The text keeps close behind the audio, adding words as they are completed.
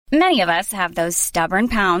Many of us have those stubborn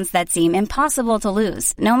pounds that seem impossible to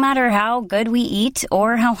lose, no matter how good we eat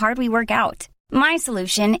or how hard we work out. My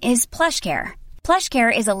solution is PlushCare.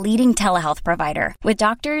 PlushCare is a leading telehealth provider with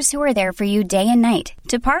doctors who are there for you day and night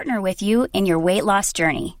to partner with you in your weight loss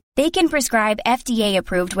journey. They can prescribe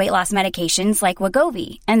FDA-approved weight loss medications like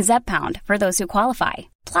Wegovy and Zepbound for those who qualify.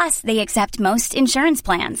 Plus, they accept most insurance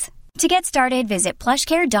plans. To get started, visit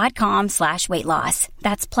plushcare.com/weightloss.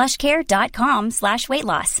 That's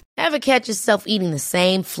plushcare.com/weightloss. Ever catch yourself eating the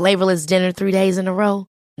same flavorless dinner 3 days in a row?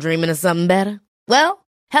 Dreaming of something better? Well,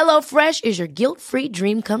 HelloFresh is your guilt-free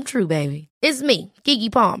dream come true, baby. It's me, Keke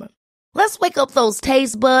Palmer. Let's wake up those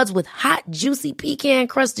taste buds with hot, juicy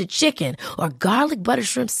pecan-crusted chicken or garlic butter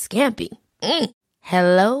shrimp scampi.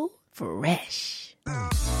 Hello Fresh.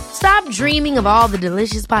 Stop dreaming of all the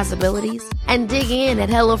delicious possibilities and dig in at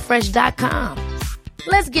HelloFresh.com.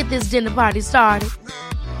 Let's get this dinner party started.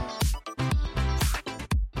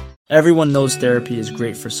 Everyone knows therapy is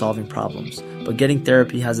great for solving problems, but getting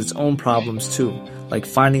therapy has its own problems too, like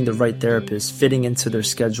finding the right therapist, fitting into their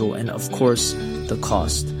schedule, and of course, the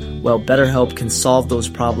cost. Well, BetterHelp can solve those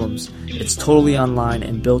problems. It's totally online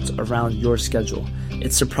and built around your schedule.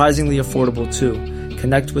 It's surprisingly affordable too.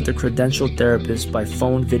 Connect with a credentialed therapist by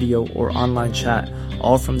phone, video, or online chat,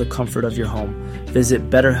 all from the comfort of your home. Visit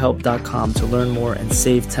BetterHelp.com to learn more and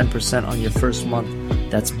save 10% on your first month.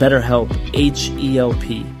 That's BetterHelp,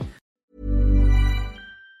 H-E-L-P.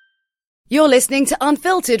 You're listening to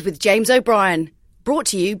Unfiltered with James O'Brien, brought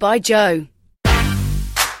to you by Joe.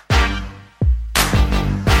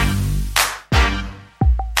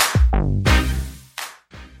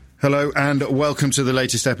 Hello and welcome to the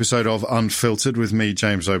latest episode of Unfiltered with me,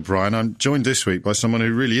 James O'Brien. I'm joined this week by someone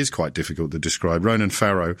who really is quite difficult to describe. Ronan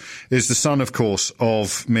Farrow is the son, of course,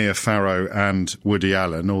 of Mia Farrow and Woody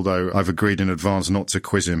Allen, although I've agreed in advance not to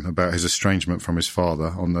quiz him about his estrangement from his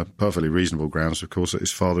father on the perfectly reasonable grounds, of course, that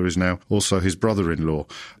his father is now also his brother-in-law.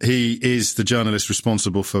 He is the journalist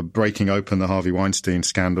responsible for breaking open the Harvey Weinstein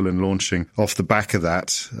scandal and launching, off the back of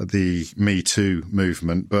that, the Me Too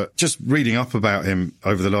movement. But just reading up about him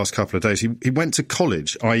over the last couple of days, he went to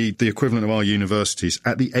college, i.e. the equivalent of our universities,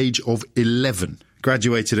 at the age of 11.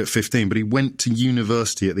 Graduated at 15, but he went to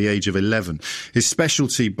university at the age of 11. His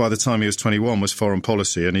specialty by the time he was 21 was foreign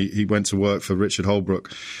policy, and he went to work for Richard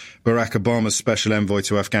Holbrooke, Barack Obama's special envoy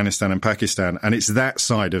to Afghanistan and Pakistan. And it's that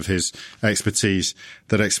side of his expertise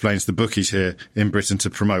that explains the book he's here in Britain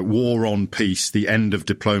to promote: War on Peace, the End of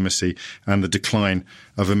Diplomacy and the Decline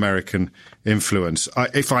of American Influence.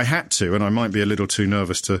 If I had to, and I might be a little too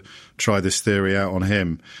nervous to try this theory out on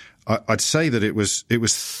him, I'd say that it was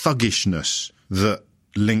thuggishness that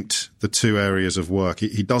linked the two areas of work.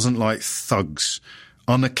 He doesn't like thugs,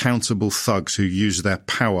 unaccountable thugs who use their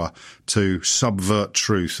power to subvert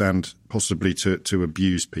truth and possibly to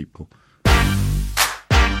abuse people.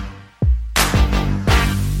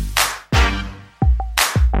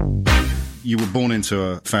 You were born into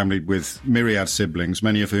a family with myriad siblings,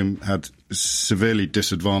 many of whom had severely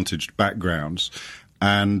disadvantaged backgrounds.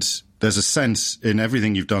 And there's a sense in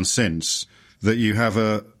everything you've done since that you have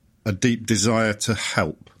a deep desire to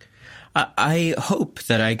help. I hope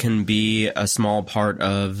that I can be a small part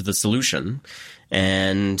of the solution.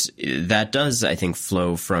 And that does, I think,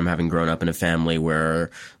 flow from having grown up in a family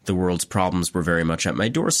where the world's problems were very much at my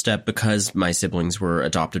doorstep, because my siblings were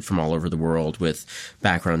adopted from all over the world with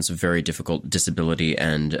backgrounds of very difficult disability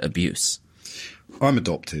and abuse. I'm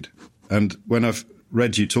adopted. And when I've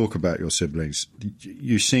read you talk about your siblings,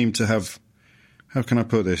 you seem to have, how can I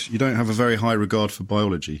put this? You don't have a very high regard for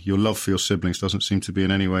biology. Your love for your siblings doesn't seem to be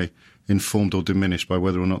in any way informed or diminished by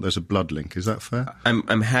whether or not there's a blood link. Is that fair?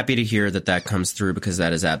 I'm happy to hear that comes through, because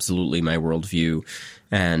that is absolutely my worldview.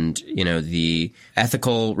 And, you know, the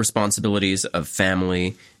ethical responsibilities of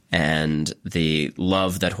family and the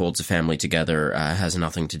love that holds a family together has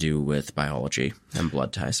nothing to do with biology and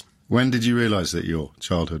blood ties. When did you realize that your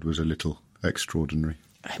childhood was a little extraordinary?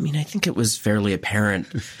 I mean, I think it was fairly apparent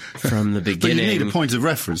from the beginning. But you need a point of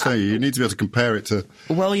reference, don't you? You need to be able to compare it to...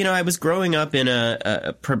 Well, you know, I was growing up in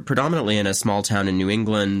predominantly in a small town in New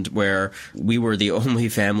England where we were the only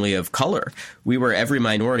family of color. We were every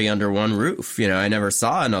minority under one roof. You know, I never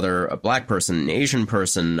saw a black person, an Asian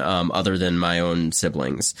person, other than my own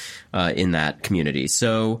siblings in that community.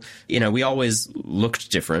 So, you know, we always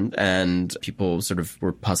looked different, and people sort of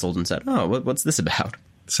were puzzled and said, oh, what's this about?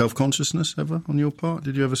 Self-consciousness ever on your part?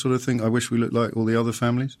 Did you ever sort of think, I wish we looked like all the other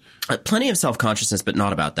families? Plenty of self-consciousness, but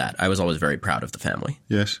not about that. I was always very proud of the family.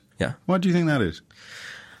 Yes? Yeah. Why do you think that is?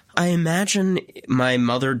 I imagine my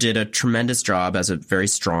mother did a tremendous job as a very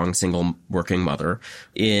strong single working mother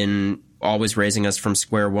in always raising us from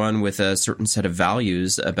square one with a certain set of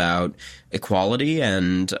values about equality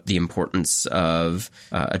and the importance of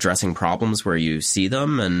addressing problems where you see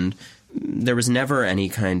them. And there was never any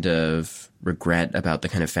kind of regret about the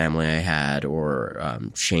kind of family I had or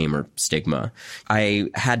shame or stigma. I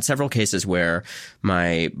had several cases where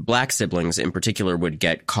my black siblings in particular would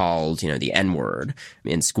get called, the N-word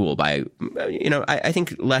in school by, I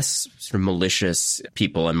think less sort of malicious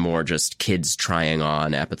people and more just kids trying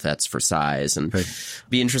on epithets for size. And it'd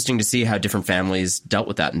be interesting to see how different families dealt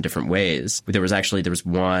with that in different ways. There was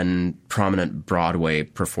one prominent Broadway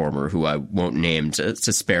performer who I won't name to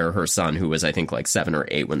spare her son, who was, I think, like 7 or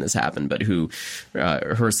 8 when this happened, but who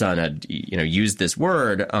her son had, used this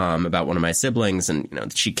word about one of my siblings,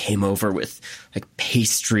 and she came over with like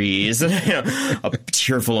pastries and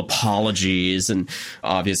tearful apologies, and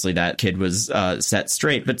obviously that kid was set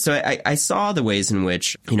straight. But so I saw the ways in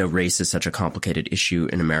which race is such a complicated issue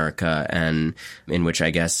in America, and in which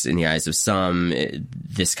I guess in the eyes of some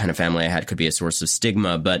this kind of family I had could be a source of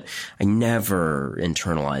stigma, but I never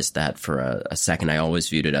internalized that for a second. I always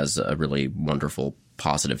viewed it as a really wonderful,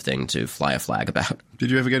 positive thing to fly a flag about. Did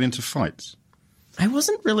you ever get into fights? I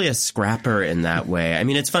wasn't really a scrapper in that way. I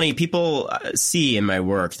mean, it's funny. People see in my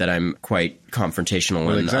work that I'm quite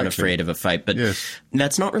confrontational and unafraid of a fight, but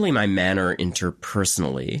that's not really my manner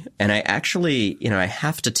interpersonally. And I actually, I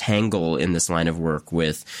have to tangle in this line of work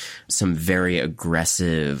with some very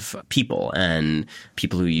aggressive people and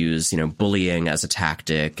people who use, bullying as a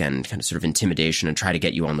tactic and kind of sort of intimidation and try to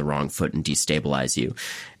get you on the wrong foot and destabilize you.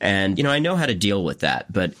 And, I know how to deal with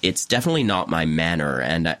that, but it's definitely not my manner.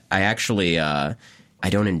 And I actually, I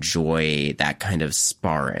don't enjoy that kind of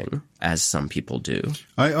sparring as some people do.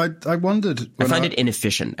 I wondered. I find it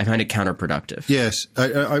inefficient. I find it counterproductive. Yes.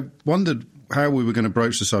 I wondered how we were going to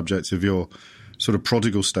broach the subject of your sort of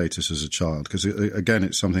prodigal status as a child, because, again,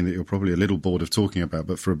 it's something that you're probably a little bored of talking about,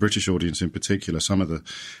 but for a British audience in particular, some of the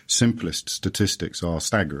simplest statistics are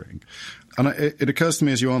staggering. And it occurs to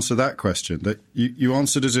me as you answer that question that you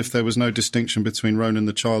answered as if there was no distinction between Ronan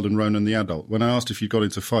the child and Ronan the adult. When I asked if you got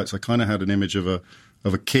into fights, I kind of had an image of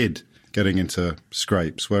a kid getting into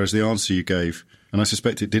scrapes, whereas the answer you gave, and I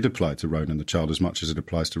suspect it did apply to Ronan the child as much as it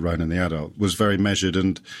applies to Ronan the adult, was very measured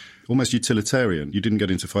and almost utilitarian. You didn't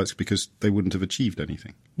get into fights because they wouldn't have achieved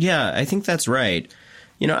anything. Yeah, I think that's right.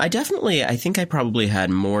 I think I probably had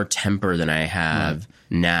more temper than I have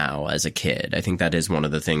now as a kid. I think that is one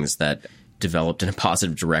of the things that developed in a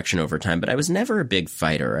positive direction over time, but I was never a big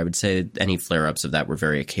fighter. I would say any flare-ups of that were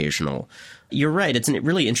very occasional. You're right. It's a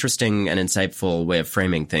really interesting and insightful way of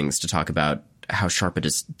framing things to talk about how sharp a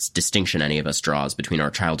distinction any of us draws between our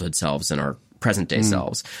childhood selves and our present-day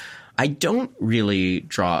selves. I don't really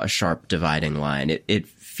draw a sharp dividing line. It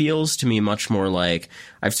feels to me much more like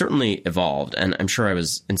I've certainly evolved, and I'm sure I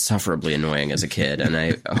was insufferably annoying as a kid, and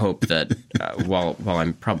I hope that while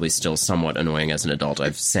I'm probably still somewhat annoying as an adult,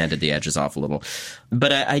 I've sanded the edges off a little.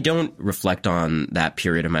 But I don't reflect on that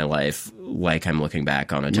period of my life like I'm looking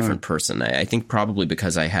back on a different person. I think probably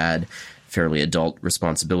because I had fairly adult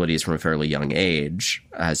responsibilities from a fairly young age,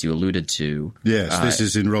 as you alluded to. Yes, this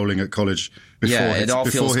is enrolling at college before, it all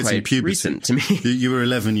feels hitting quite puberty. Recent to me. You were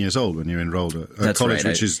 11 years old when you enrolled at college,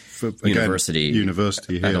 right. Which is university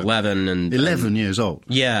here. At 11. And 11 years old.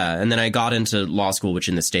 Yeah, and then I got into law school, which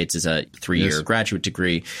in the States is a 3-year graduate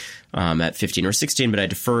degree at 15 or 16, but I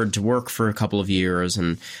deferred to work for a couple of years.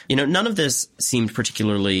 And, none of this seemed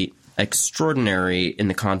particularly extraordinary in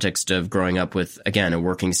the context of growing up with, again, a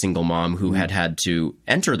working single mom who had to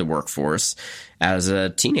enter the workforce as a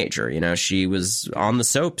teenager. She was on the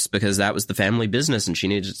soaps because that was the family business and she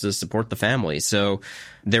needed to support the family. So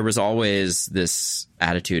there was always this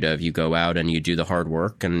attitude of you go out and you do the hard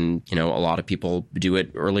work, and, a lot of people do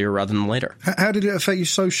it earlier rather than later. How did it affect you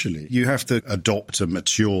socially? You have to adopt a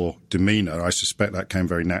mature demeanor. I suspect that came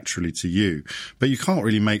very naturally to you. But you can't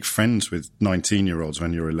really make friends with 19-year-olds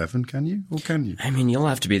when you're 11, can you? Or can you? I mean, you'll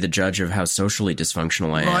have to be the judge of how socially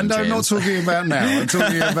dysfunctional I am, No, James. I'm not talking about now. I'm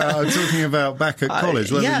talking about back at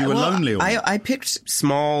college, whether you were lonely or not. I picked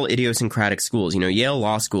small, idiosyncratic schools. Yale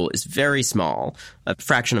Law School is very small, a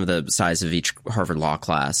fraction of the size of each Harvard Law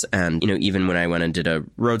class. And, even when I went and did a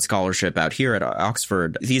Rhodes Scholarship out here at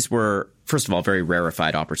Oxford, these were, first of all, very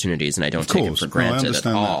rarefied opportunities, and I don't take it for granted at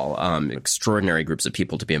all. Extraordinary groups of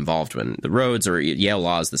people to be involved in. The Rhodes or Yale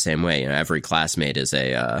Law is the same way. Every classmate is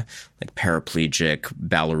a paraplegic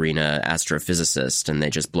ballerina astrophysicist, and they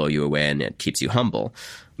just blow you away, and it keeps you humble.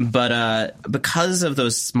 But because of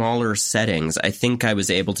those smaller settings, I think I was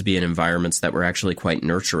able to be in environments that were actually quite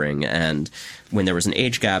nurturing. And when there was an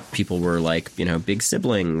age gap, people were like, big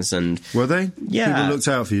siblings. And were they? Yeah. People looked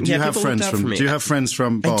out for you. Do you have friends from? Do you have friends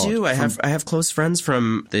from Bard? I do. I have close friends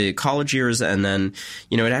from the college years, and then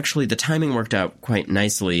the timing worked out quite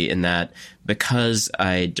nicely in that because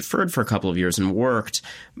I deferred for a couple of years and worked.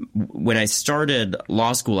 When I started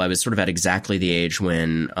law school, I was sort of at exactly the age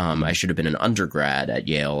when I should have been an undergrad at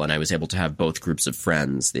Yale, and I was able to have both groups of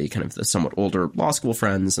friends, the somewhat older law school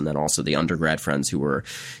friends and then also the undergrad friends who were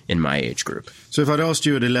in my age group. So if I'd asked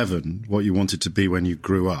you at 11 what you wanted to be when you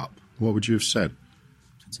grew up, what would you have said?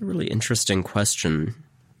 That's a really interesting question.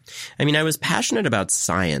 I mean, I was passionate about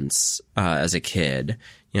science as a kid.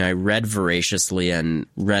 I read voraciously and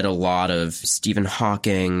read a lot of Stephen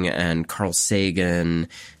Hawking and Carl Sagan,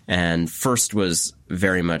 and first was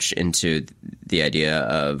very much into the idea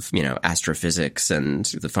of, astrophysics and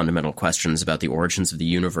the fundamental questions about the origins of the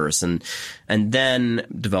universe, and then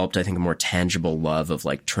developed, I think, a more tangible love of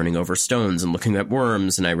like turning over stones and looking at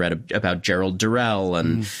worms. And I read about Gerald Durrell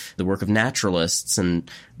and the work of naturalists and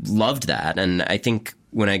loved that. And I think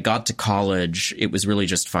when I got to college, it was really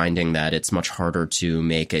just finding that it's much harder to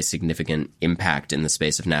make a significant impact in the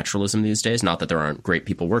space of naturalism these days. Not that there aren't great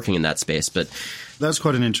people working in that space, but that's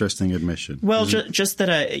quite an interesting admission. Well, just that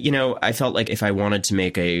I felt like if I wanted to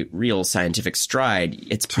make a real scientific stride,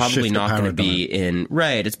 it's probably not going to be in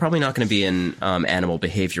It's probably not going to be in animal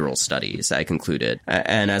behavioral studies. I concluded,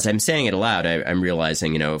 and as I'm saying it aloud, I'm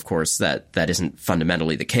realizing, of course, that isn't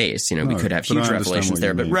fundamentally the case. We could have huge revelations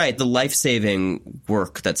there, but the life-saving work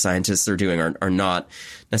that scientists are doing are not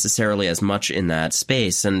necessarily as much in that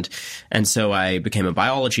space. And so I became a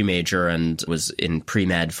biology major and was in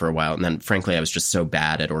pre-med for a while. And then, frankly, I was just so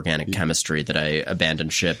bad at organic chemistry that I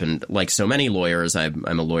abandoned ship. And like so many lawyers, I'm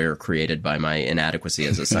a lawyer created by my inadequacy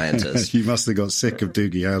as a scientist. You must have got sick of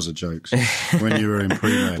Doogie Howser jokes when you were in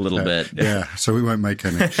pre-med. A little bit. Yeah, so we won't make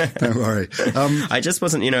any. Don't worry. I just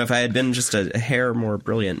wasn't, if I had been just a hair more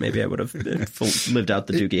brilliant, maybe I would have lived out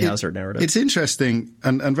the Doogie Howser narrative. It's interesting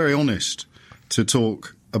and very honest to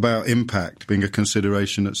talk about impact being a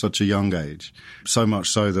consideration at such a young age, so much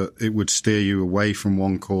so that it would steer you away from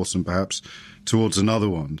one course and perhaps towards another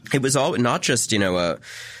one. It was all not just, an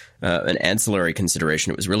ancillary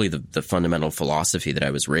consideration. It was really the fundamental philosophy that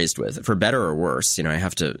I was raised with. For better or worse, I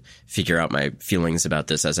have to figure out my feelings about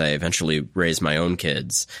this as I eventually raise my own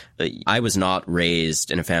kids. I was not raised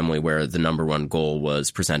in a family where the number one goal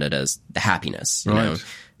was presented as happiness. You know?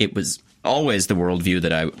 It was always the worldview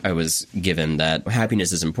that I was given that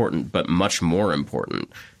happiness is important, but much more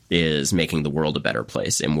important is making the world a better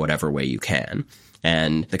place in whatever way you can.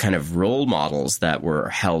 And the kind of role models that were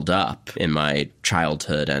held up in my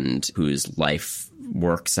childhood and whose life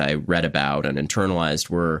works I read about and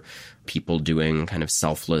internalized were people doing kind of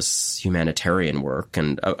selfless humanitarian work,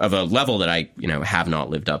 and of a level that I, have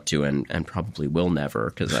not lived up to and probably will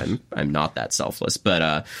never, because I'm not that selfless.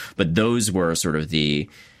 But those were sort of the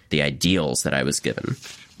ideals that I was given.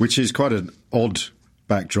 Which is quite an odd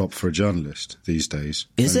backdrop for a journalist these days.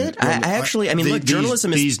 Is it? Look,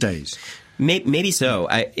 journalism is... These days. Maybe so.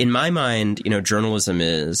 In my mind, journalism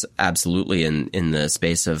is absolutely in the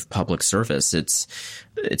space of public service. It's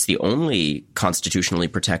the only constitutionally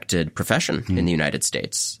protected profession in the United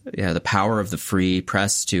States. Yeah, the power of the free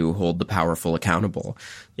press to hold the powerful accountable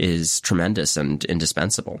is tremendous and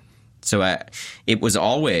indispensable. So it was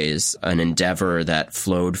always an endeavor that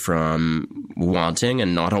flowed from wanting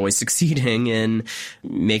and not always succeeding in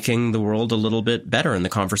making the world a little bit better and the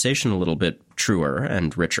conversation a little bit truer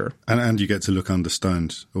and richer. And you get to look under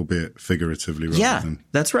stones, albeit figuratively rather than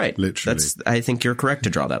that's right. Literally. I think you're correct to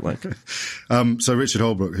draw that link. So Richard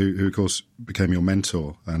Holbrooke, who of course became your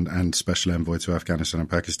mentor and special envoy to Afghanistan and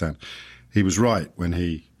Pakistan, he was right when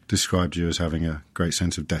he described you as having a great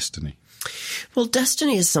sense of destiny. Well,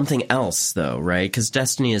 destiny is something else, though, right? Because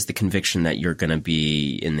destiny is the conviction that you're going to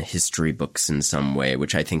be in the history books in some way,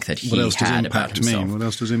 which I think that he had about himself. What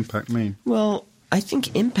else does impact mean? Well, I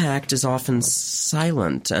think impact is often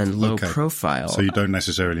silent and low profile. So you don't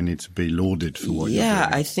necessarily need to be lauded for what you're doing. Yeah,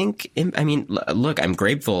 I think look, I'm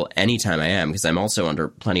grateful anytime I am, because I'm also under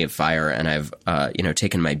plenty of fire, and I've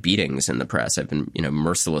taken my beatings in the press. I've been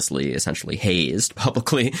mercilessly, essentially hazed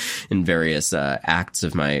publicly in various acts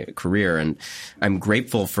of my career, and I'm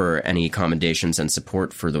grateful for any commendations and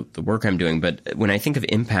support for the work I'm doing. But when I think of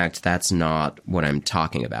impact, that's not what I'm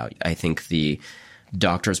talking about. I think the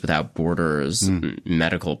Doctors Without Borders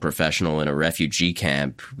medical professional in a refugee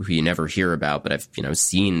camp who you never hear about, but I've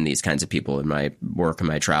seen these kinds of people in my work and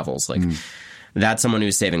my travels. that's someone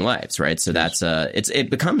who's saving lives, right? So that's it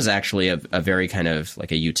becomes actually a very kind of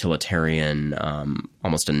like a utilitarian,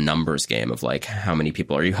 almost a numbers game of like how many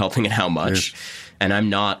people are you helping and how much. Yes. And I'm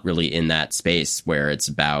not really in that space where it's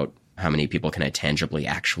about how many people can I tangibly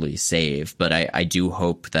actually save. But I do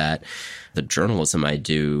hope that the journalism I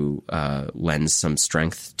do lends some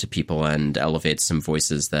strength to people and elevates some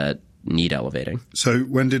voices that need elevating. So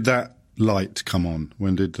when did that light come on?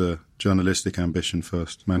 When did the journalistic ambition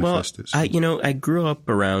first manifest itself? I grew up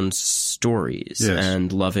around stories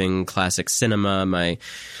and loving classic cinema. My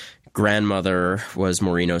grandmother was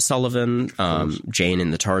Maureen O'Sullivan, Jane in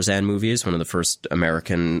the Tarzan movies, one of the first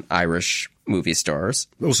American Irish movie stars.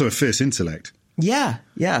 Also a fierce intellect. Yeah.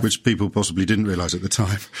 Which people possibly didn't realize at the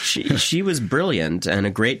time. She was brilliant and a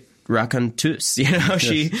great raconteuse.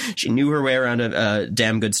 She knew her way around a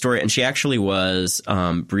damn good story. And she actually was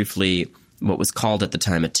briefly what was called at the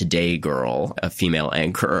time a Today girl, a female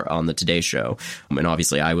anchor on the Today Show. And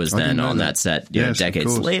obviously I was then on that set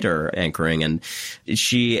decades later anchoring. And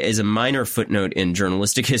she is a minor footnote in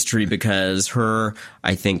journalistic history because her,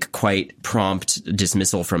 I think, quite prompt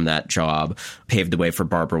dismissal from that job paved the way for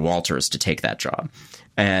Barbara Walters to take that job.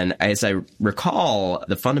 And as I recall,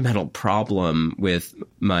 the fundamental problem with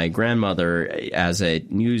my grandmother as a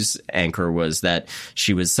news anchor was that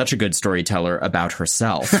she was such a good storyteller about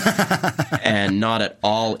herself and not at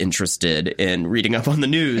all interested in reading up on the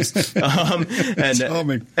news.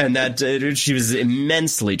 And that she was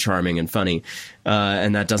immensely charming and funny.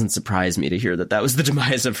 And that doesn't surprise me to hear that was the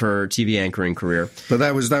demise of her TV anchoring career. But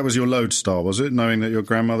that was your lodestar, was it? Knowing that your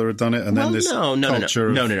grandmother had done it, and then this culture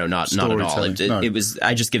of not at all. It was.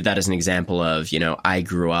 I just give that as an example of I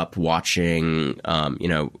grew up watching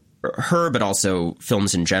her, but also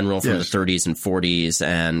films in general from the 30s and 40s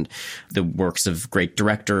and the works of great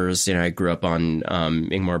directors. I grew up on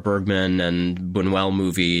Ingmar Bergman and Buñuel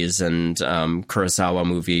movies and Kurosawa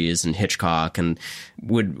movies and Hitchcock, and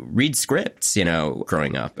would read scripts,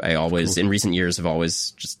 growing up. I always, in recent years, have always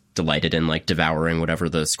just delighted in like devouring whatever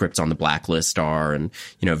the scripts on the Blacklist are. And,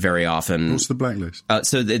 very often. What's the Blacklist?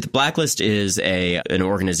 So the Blacklist is an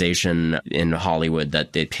organization in Hollywood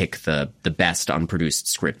that they pick the best unproduced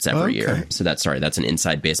scripts every year. So that's an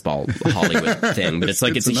inside baseball Hollywood thing, but it's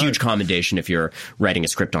like, it's a huge commendation if you're writing a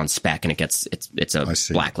script on spec and it's a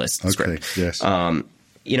Blacklist script. Yes.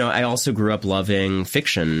 I also grew up loving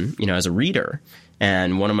fiction, as a reader.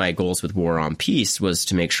 And one of my goals with War on Peace was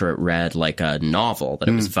to make sure it read like a novel, that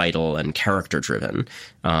it was vital and character-driven,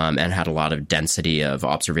 and had a lot of density of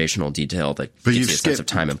observational detail that gives you a sense of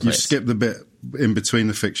time and place. You skipped the bit in between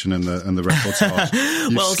the fiction and the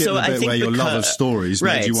reportage. Where your love of stories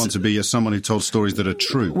made you want to be someone who told stories that are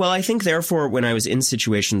true. Well, I think, therefore, when I was in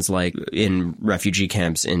situations like in refugee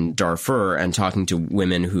camps in Darfur and talking to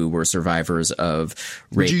women who were survivors of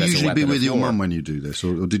rape as a weapon of war. Would you usually be with your mum when you do this,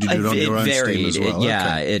 or did you do it on your own steam as well?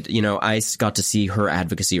 I got to see her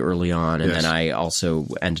advocacy early on, and then I also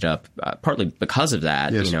ended up, partly because of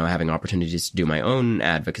that, having opportunities to do my own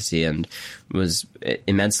advocacy, and was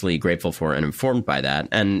immensely grateful for and informed by that.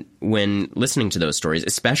 And when listening to those stories,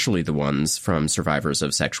 especially the ones from survivors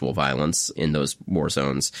of sexual violence in those war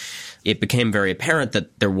zones, it became very apparent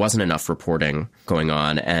that there wasn't enough reporting going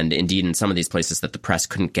on. And indeed, in some of these places that the press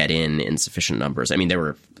couldn't get in sufficient numbers. I mean, there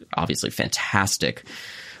were obviously fantastic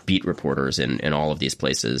beat reporters in all of these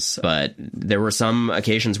places, but there were some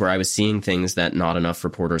occasions where I was seeing things that not enough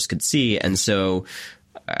reporters could see. And so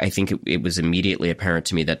I think it was immediately apparent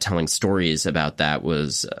to me that telling stories about that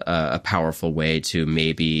was a powerful way to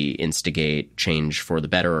maybe instigate change for the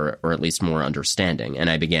better, or at least more understanding. And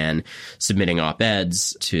I began submitting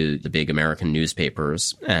op-eds to the big American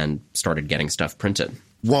newspapers and started getting stuff printed.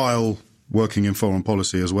 While working in foreign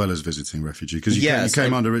policy as well as visiting refugees, because you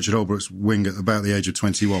came under Richard Holbrooke's wing at about the age of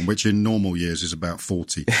 21, which in normal years is about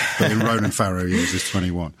 40, but in Ronan Farrow years is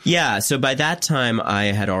 21. Yeah, so by that time I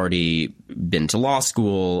had already been to law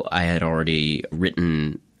school, I had already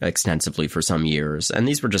written extensively for some years, and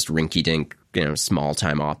these were just rinky-dink,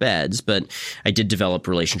 small-time op-eds, but I did develop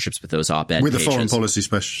relationships with those op-ed with pages. The foreign policy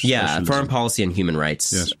specialist. Yeah, foreign policy and human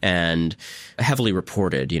rights, and heavily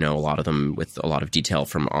reported, a lot of them with a lot of detail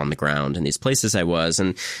from on the ground in these places I was.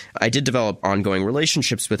 And I did develop ongoing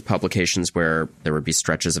relationships with publications where there would be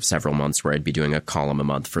stretches of several months where I'd be doing a column a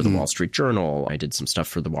month for the Wall Street Journal. I did some stuff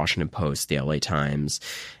for the Washington Post, the LA Times.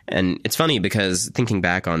 And it's funny because thinking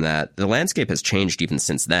back on that, the landscape has changed even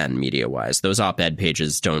since then, media-wise. Those op-ed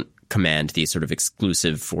pages don't command the sort of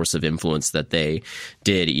exclusive force of influence that they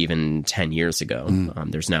did even 10 years ago.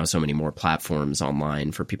 There's now so many more platforms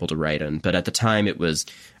online for people to write in. But at the time, I was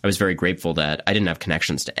very grateful that I didn't have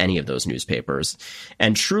connections to any of those newspapers.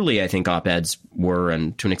 And truly, I think op-eds were,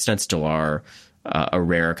 and to an extent still are, a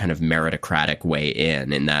rare kind of meritocratic way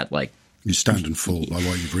in that, like, you stand and fall by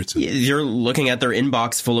what you've written. You're looking at their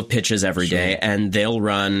inbox full of pitches every day, and they'll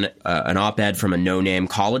run an op-ed from a no-name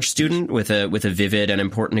college student with a vivid and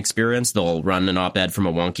important experience. They'll run an op-ed from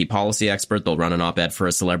a wonky policy expert. They'll run an op-ed for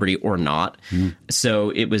a celebrity or not.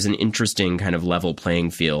 So it was an interesting kind of level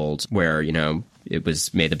playing field where, it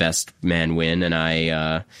was may the best man win, and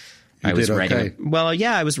I was writing. Okay. Well,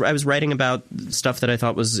 yeah, I was writing about stuff that I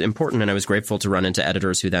thought was important, and I was grateful to run into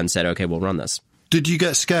editors who then said, "Okay, we'll run this." Did you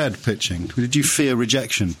get scared pitching? Did you fear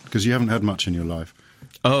rejection? Because you haven't had much in your life.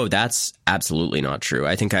 Oh, that's absolutely not true.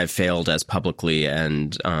 I think I've failed as publicly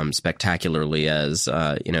and spectacularly as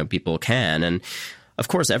people can, and of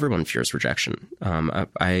course, everyone fears rejection.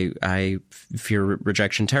 I fear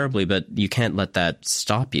rejection terribly, but you can't let that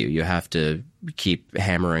stop you. You have to keep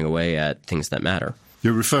hammering away at things that matter.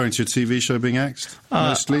 You're referring to a TV show being axed,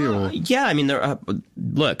 mostly, or yeah, I mean,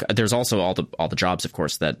 look, there's also all the jobs, of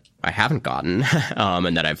course, that I haven't gotten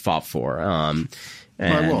and that I've fought for, and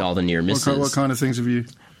all the near misses. What kind of things have you?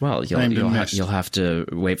 Well, you'll have to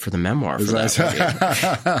wait for the memoir for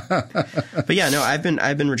that. But yeah, no, I've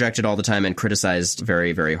been rejected all the time and criticized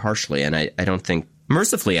very, very harshly, and I don't think.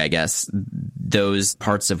 Mercifully, I guess, those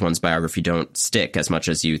parts of one's biography don't stick as much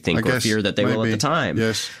as you think or fear that they will at the time.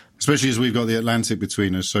 Yes. Especially as we've got the Atlantic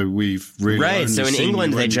between us, so we've really right. So in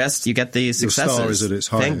England, you get the successes. Your star is at its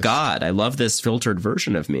highest. Thank God, I love this filtered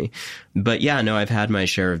version of me. But yeah, no, I've had my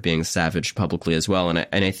share of being savaged publicly as well, and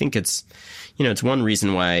I think it's one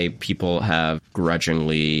reason why people have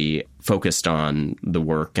grudgingly focused on the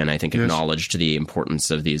work and I think acknowledged the importance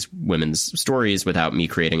of these women's stories without me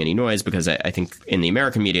creating any noise, because I think in the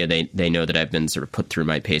American media, they know that I've been sort of put through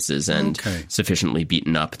my paces and sufficiently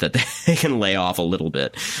beaten up that they can lay off a little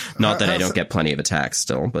bit. Not that I don't get plenty of attacks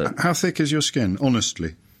still. But how thick is your skin,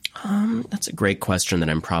 honestly? That's a great question that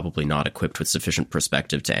I'm probably not equipped with sufficient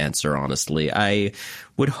perspective to answer, honestly. I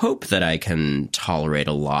would hope that I can tolerate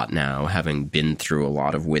a lot now, having been through a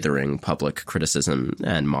lot of withering public criticism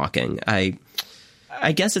and mocking. I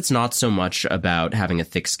guess it's not so much about having a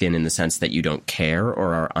thick skin in the sense that you don't care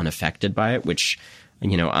or are unaffected by it, which,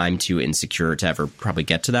 I'm too insecure to ever probably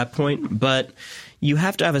get to that point. But you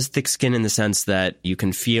have to have a thick skin in the sense that you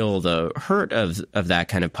can feel the hurt of that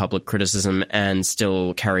kind of public criticism and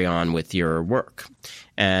still carry on with your work.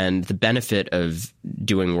 And the benefit of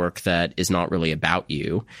doing work that is not really about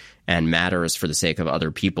you and matters for the sake of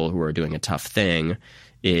other people who are doing a tough thing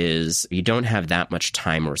is you don't have that much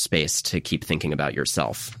time or space to keep thinking about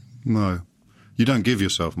yourself. No. You don't give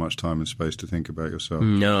yourself much time and space to think about yourself.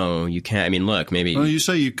 No, you can't. I mean, look, maybe... Well, you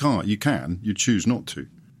say you can't. You can. You choose not to.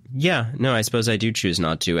 Yeah, no, I suppose I do choose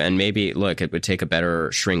not to. And maybe, look, it would take a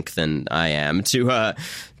better shrink than I am to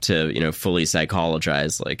fully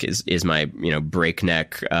psychologize, like, is my,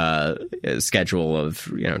 breakneck schedule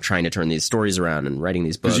of, trying to turn these stories around and writing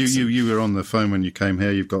these books. Because you were on the phone when you came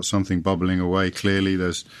here. You've got something bubbling away. Clearly,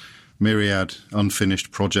 there's myriad unfinished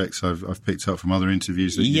projects I've picked up from other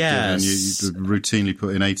interviews that you've given. You routinely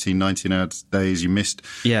put in 18, 19-hour days. You missed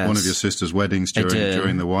one of your sister's weddings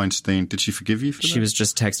during the Weinstein. Did she forgive you for that? She was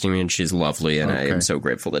just texting me, and she's lovely, and I am so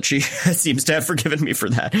grateful that she seems to have forgiven me for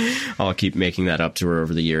that. I'll keep making that up to her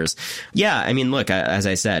over the years. Yeah, I mean, look, as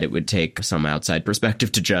I said, it would take some outside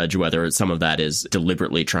perspective to judge whether some of that is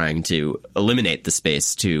deliberately trying to eliminate the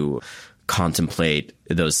space to contemplate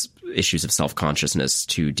those issues of self-consciousness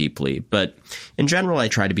too deeply. But in general, I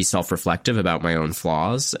try to be self-reflective about my own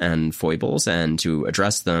flaws and foibles and to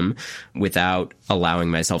address them without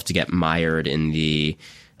allowing myself to get mired in the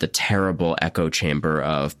terrible echo chamber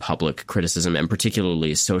of public criticism, and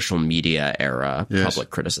particularly social media era public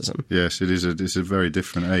criticism. Yes, it's a very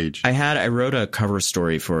different age. I wrote a cover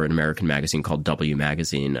story for an American magazine called W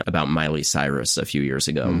Magazine about Miley Cyrus a few years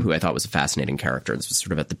ago, who I thought was a fascinating character. This was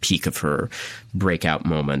sort of at the peak of her breakout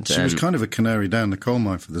moment. She was kind of a canary down the coal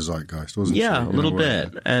mine for the zeitgeist, wasn't she? Yeah, a little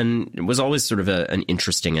bit. And was always sort of an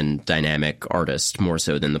interesting and dynamic artist, more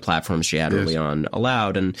so than the platforms she had early on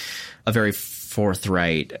allowed, and a very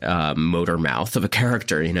forthright motor mouth of a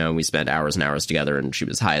character. We spent hours and hours together, and she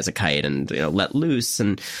was high as a kite and let loose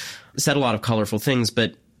and said a lot of colorful things.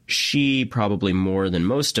 But she probably more than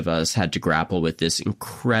most of us had to grapple with this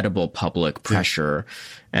incredible public pressure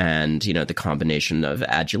and, you know, the combination of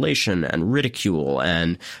adulation and ridicule,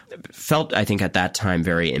 and felt, I think, at that time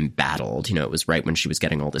very embattled. You know, it was right when she was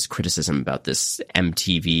getting all this criticism about this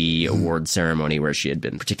MTV award ceremony where she had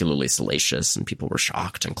been particularly salacious and people were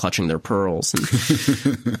shocked and clutching their pearls.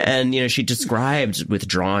 And you know, she described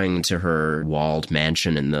withdrawing to her walled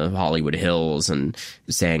mansion in the Hollywood Hills and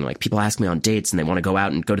saying, like, people ask me on dates and they want to go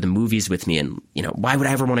out and go to the movies with me. And, you know, why would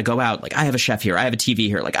I ever want to go out? Like, I have a chef here. I have a TV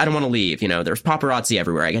here. Like, I don't want to leave. You know, there's paparazzi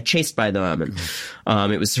everywhere. I get chased by them.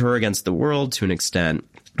 And it was her against the world to an extent.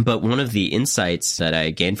 But one of the insights that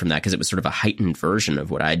I gained from that, because it was sort of a heightened version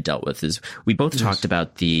of what I'd dealt with, is we both talked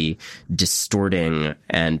about the distorting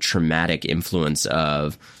and traumatic influence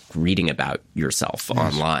of reading about yourself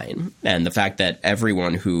online, and the fact that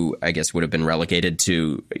everyone who I guess would have been relegated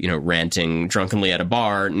to, you know, ranting drunkenly at a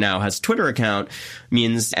bar now has a Twitter account,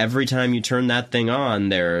 means every time you turn that thing on,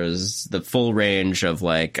 there's the full range of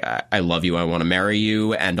like, I love you, I want to marry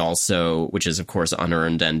you, and also, which is of course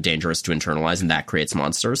unearned and dangerous to internalize, and that creates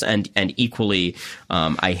monsters, and equally,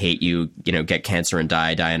 I hate you, you know, get cancer and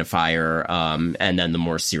die in a fire, and then the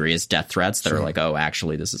more serious death threats that are like, oh,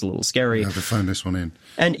 actually, this is a little scary. I have to phone this one in.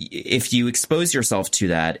 And if you expose yourself to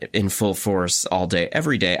that in full force all day,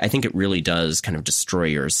 every day, I think it really does kind of destroy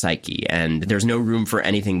your psyche. And there's no room for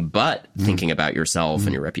anything but thinking about yourself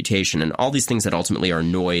and your reputation and all these things that ultimately are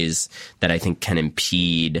noise that I think can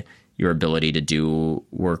impede your ability to do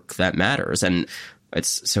work that matters. And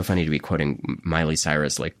it's so funny to be quoting Miley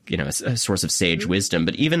Cyrus, like, you know, a source of sage wisdom.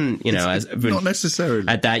 But even, you know, not necessarily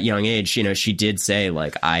at that young age, you know, she did say,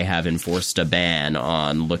 like, I have enforced a ban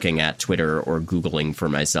on looking at Twitter or Googling for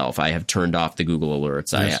myself. I have turned off the Google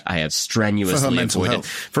alerts. Yes. I have strenuously avoided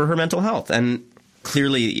for her mental health. And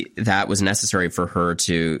clearly that was necessary for her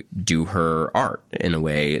to do her art in a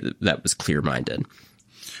way that was clear-minded.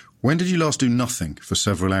 When did you last do nothing for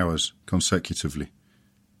several hours consecutively?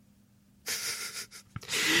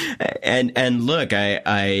 And look,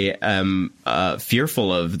 I am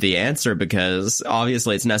fearful of the answer because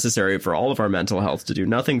obviously it's necessary for all of our mental health to do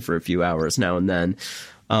nothing for a few hours now and then.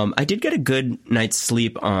 I did get a good night's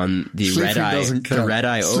sleep on the red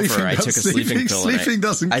eye over. I took a sleeping pill.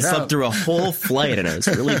 I slept through a whole flight and I was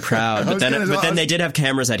really proud. But then they did have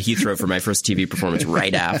cameras at Heathrow for my first TV performance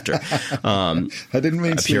right after. I didn't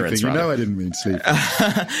mean sleeping. You know I didn't mean sleeping.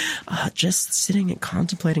 Just sitting and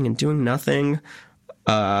contemplating and doing nothing.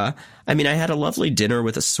 I mean, I had a lovely dinner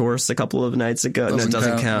with a source a couple of nights ago. No, it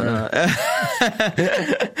doesn't count.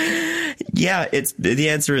 Yeah, the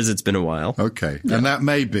answer is it's been a while. Okay. Yeah. And that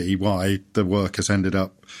may be why the work has ended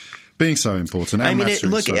up being so important. I mean,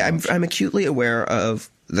 look, I'm acutely aware of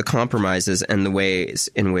the compromises and the ways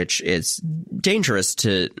in which it's dangerous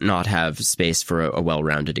to not have space for a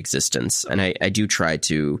well-rounded existence. And I do try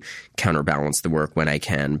to counterbalance the work when I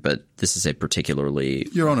can, but this is a particularly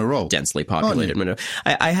You're on a roll. Densely populated window.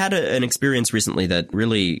 I had an experience recently that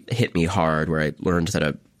really hit me hard where I learned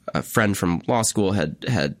that a friend from law school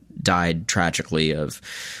had died tragically of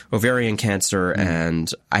ovarian cancer,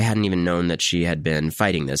 and I hadn't even known that she had been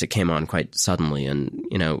fighting this. It came on quite suddenly, and,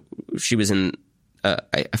 you know, she was in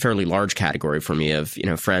a fairly large category for me of, you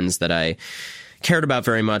know, friends that I cared about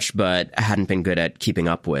very much but hadn't been good at keeping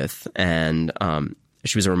up with. And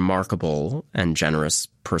she was a remarkable and generous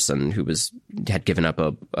person who had given up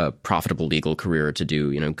a profitable legal career to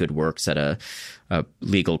do, you know, good works at a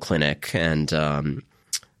legal clinic. And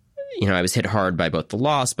you know, I was hit hard by both the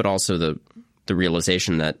loss but also the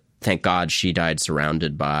realization that, thank God, she died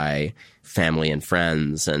surrounded by family and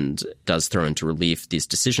friends, and does throw into relief these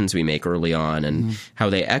decisions we make early on and how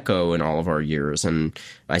they echo in all of our years. And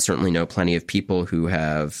I certainly know plenty of people who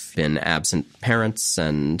have been absent parents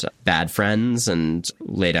and bad friends and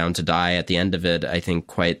lay down to die at the end of it, I think,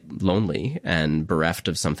 quite lonely and bereft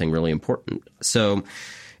of something really important. So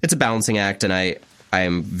it's a balancing act, and I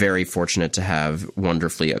am very fortunate to have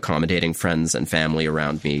wonderfully accommodating friends and family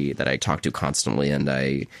around me that I talk to constantly, and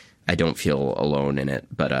I don't feel alone in it.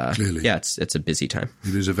 But yeah, it's a busy time.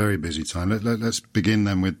 It is a very busy time. Let's begin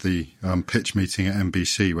then with the pitch meeting at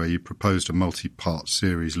NBC, where you proposed a multi-part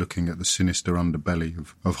series looking at the sinister underbelly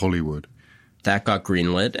of Hollywood. That got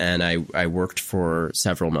greenlit, and I worked for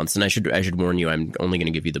several months. And I should warn you, I'm only going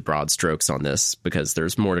to give you the broad strokes on this because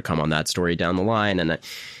there's more to come on that story down the line. And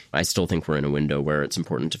I still think we're in a window where it's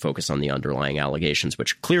important to focus on the underlying allegations,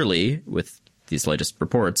 which clearly, with these latest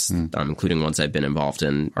reports, including ones I've been involved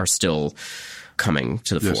in, are still coming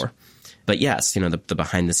to the fore. But yes, you know, the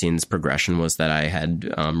behind-the-scenes progression was that I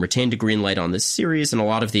had retained a green light on this series, and a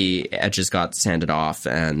lot of the edges got sanded off,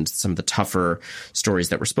 and some of the tougher stories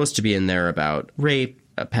that were supposed to be in there about rape,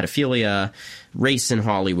 pedophilia, race in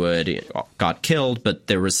Hollywood, got killed, but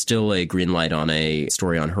there was still a green light on a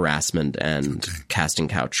story on harassment and casting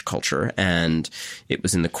couch culture. And it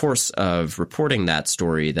was in the course of reporting that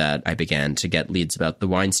story that I began to get leads about the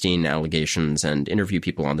Weinstein allegations and interview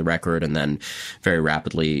people on the record, and then very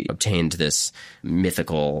rapidly obtained this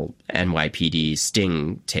mythical NYPD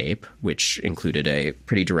sting tape, which included a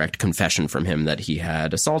pretty direct confession from him that he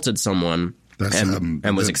had assaulted someone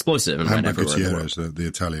and was explosive and went everywhere in the world. The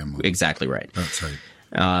Italian one. Exactly right. That's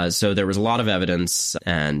right. So there was a lot of evidence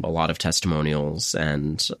and a lot of testimonials,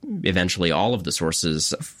 and eventually all of the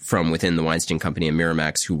sources from within the Weinstein Company and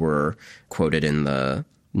Miramax who were quoted in the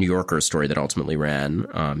New Yorker story that ultimately ran,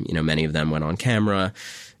 many of them went on camera,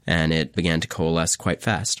 and it began to coalesce quite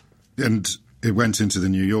fast. And it went into the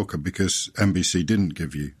New Yorker because NBC didn't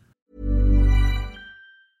give you.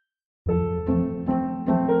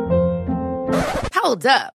 Hold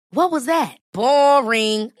up. What was that?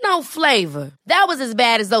 Boring. No flavor. That was as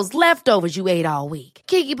bad as those leftovers you ate all week.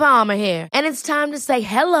 Keke Palmer here, and it's time to say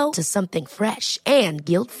hello to something fresh and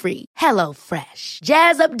guilt-free. Hello Fresh.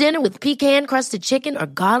 Jazz up dinner with pecan-crusted chicken or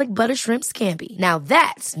garlic butter shrimp scampi. Now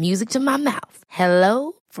that's music to my mouth.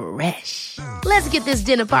 Hello Fresh. Let's get this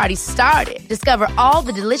dinner party started. Discover all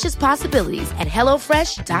the delicious possibilities at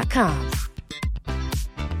HelloFresh.com.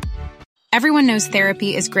 Everyone knows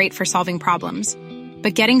therapy is great for solving problems.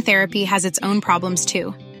 But getting therapy has its own problems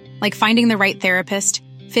too, like finding the right therapist,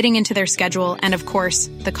 fitting into their schedule, and of course,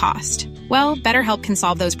 the cost. Well, BetterHelp can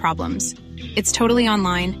solve those problems. It's totally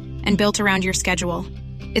online and built around your schedule.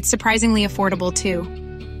 It's surprisingly affordable too.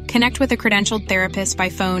 Connect with a credentialed therapist by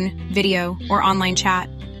phone, video, or online chat,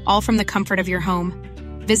 all from the comfort of your home.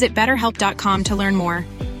 Visit BetterHelp.com to learn more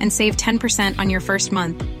and save 10% on your first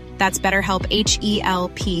month. That's BetterHelp,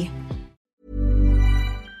 H-E-L-P.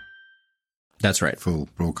 That's right. Full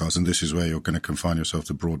broadcast, and this is where you're going to confine yourself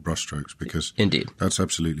to broad brushstrokes, because indeed, that's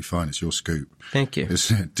absolutely fine. It's your scoop. Thank you.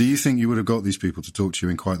 Do you think you would have got these people to talk to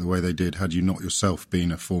you in quite the way they did had you not yourself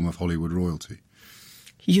been a form of Hollywood royalty?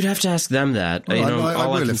 You'd have to ask them that. Well, I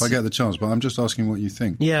will if I get the chance, but I'm just asking what you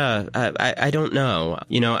think. Yeah, I don't know.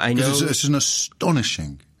 I know it's an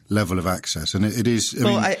astonishing level of access, and it is.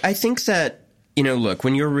 I think that. Look,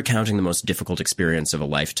 when you're recounting the most difficult experience of a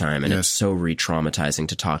lifetime and It's so re-traumatizing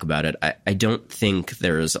to talk about it, I don't think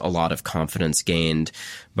there's a lot of confidence gained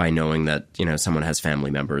by knowing that, someone has family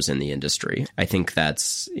members in the industry. I think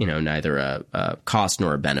that's, neither a cost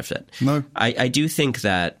nor a benefit. No. I do think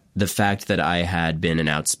that the fact that I had been an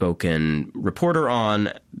outspoken reporter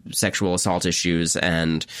on sexual assault issues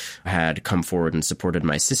and had come forward and supported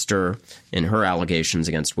my sister in her allegations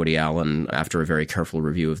against Woody Allen after a very careful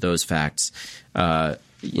review of those facts,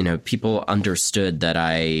 people understood that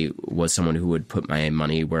I was someone who would put my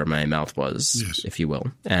money where my mouth was, if you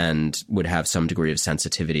will, and would have some degree of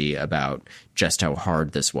sensitivity about just how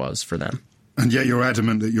hard this was for them. And yet you're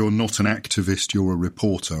adamant that you're not an activist, you're a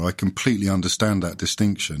reporter. I completely understand that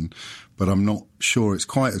distinction, but I'm not sure it's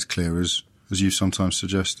quite as clear as you sometimes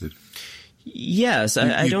suggested. Yes,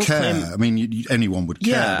 I don't care. claim. I mean, anyone would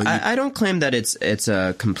care. Yeah, but I don't claim that it's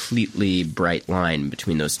a completely bright line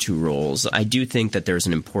between those two roles. I do think that there's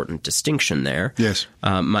an important distinction there. Yes.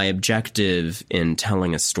 My objective in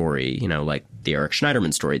telling a story, like the Eric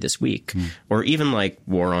Schneiderman story this week, or even like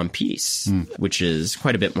War on Peace, which is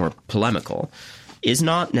quite a bit more polemical, is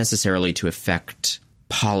not necessarily to affect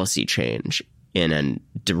policy change in a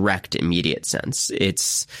direct, immediate sense.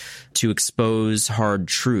 It's to expose hard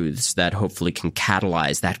truths that hopefully can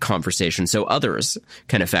catalyze that conversation so others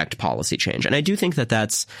can affect policy change. And I do think that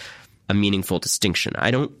that's a meaningful distinction.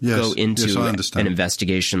 I don't go into an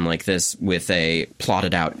investigation like this with a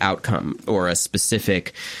plotted out outcome or a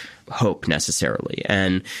specific hope necessarily.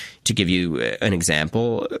 And to give you an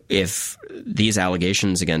example, if these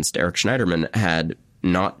allegations against Eric Schneiderman had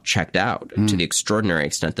not checked out to the extraordinary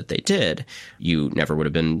extent that they did, you never would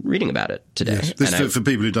have been reading about it today. Yes. For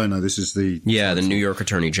people who don't know, this is the New York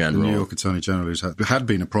Attorney General. The New York Attorney General who had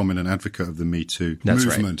been a prominent advocate of the Me Too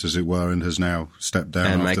movement, as it were, and has now stepped down.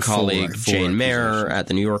 And my colleague Jane Mayer at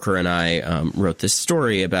the New Yorker and I wrote this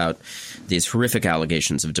story about these horrific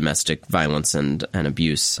allegations of domestic violence and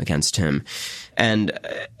abuse against him. And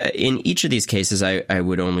in each of these cases, I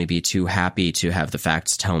would only be too happy to have the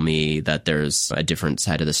facts tell me that there's a different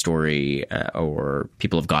side of the story or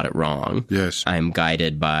people have got it wrong. Yes. I'm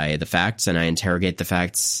guided by the facts and I interrogate the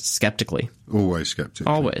facts skeptically. Always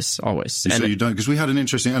skeptical. Always. So you don't, because we had an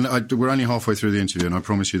interesting, and we're only halfway through the interview, and I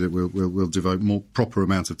promise you that we'll devote more proper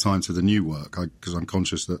amount of time to the new work, because I'm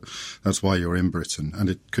conscious that that's why you're in Britain, and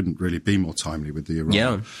it couldn't really be more timely with the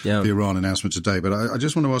Iran announcement today. But I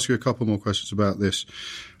just want to ask you a couple more questions about about this?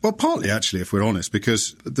 Well, partly, actually, if we're honest,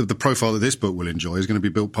 because the profile that this book will enjoy is going to be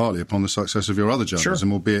built partly upon the success of your other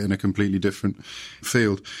journalism, albeit in a completely different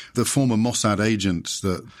field. The former Mossad agents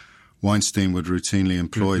that Weinstein would routinely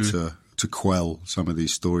employ to quell some of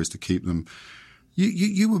these stories, to keep them...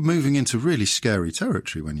 You were moving into really scary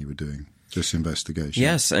territory when you were doing this investigation.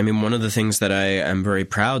 Yes. I mean, one of the things that I am very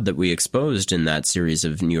proud that we exposed in that series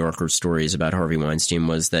of New Yorker stories about Harvey Weinstein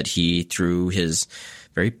was that he, through his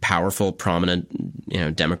very powerful, prominent,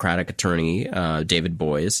 Democratic attorney, David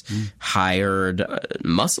Boies, hired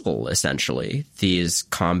muscle, essentially, these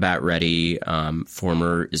combat-ready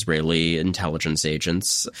former Israeli intelligence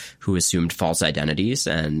agents who assumed false identities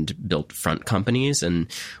and built front companies and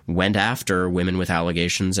went after women with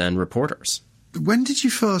allegations and reporters. When did you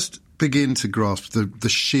first begin to grasp the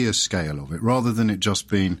sheer scale of it, rather than it just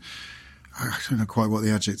being, I don't know quite what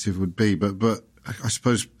the adjective would be, but I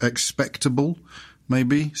suppose expectable,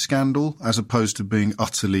 maybe, scandal, as opposed to being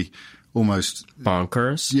utterly almost...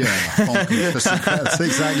 bonkers? Yeah, bonkers. That's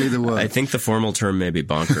exactly the word. I think the formal term may be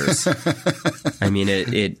bonkers. I mean,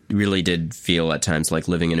 it really did feel at times like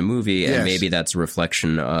living in a movie, and maybe that's a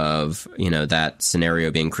reflection of, that scenario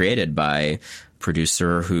being created by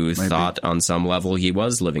producer who thought on some level he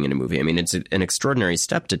was living in a movie. I mean, it's an extraordinary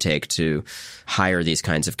step to take to hire these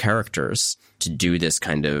kinds of characters to do this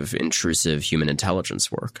kind of intrusive human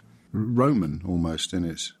intelligence work. Roman, almost, in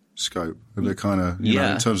its scope. The kind of,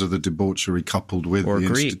 in terms of the debauchery coupled with or the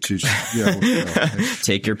Greek. Institution. Yeah,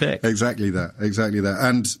 take your pick. Exactly that.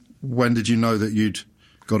 And when did you know that you'd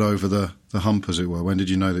got over the hump, as it were? When did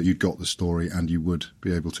you know that you'd got the story and you would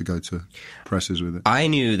be able to go to presses with it? I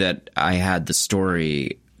knew that I had the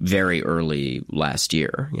story very early last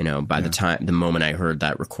year, by the moment I heard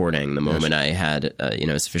that recording, the moment I had,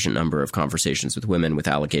 a sufficient number of conversations with women with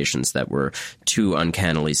allegations that were too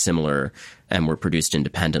uncannily similar and were produced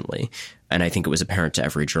independently. And I think it was apparent to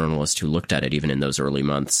every journalist who looked at it, even in those early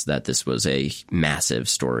months, that this was a massive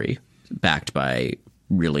story backed by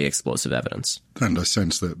really explosive evidence. And I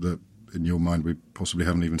sense that in your mind, we possibly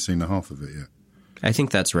haven't even seen the half of it yet. I think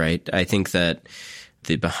that's right. I think that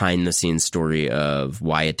the behind-the-scenes story of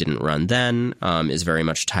why it didn't run then is very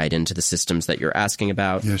much tied into the systems that you're asking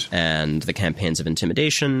about, and the campaigns of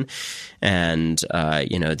intimidation, and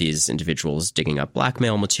these individuals digging up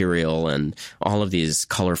blackmail material, and all of these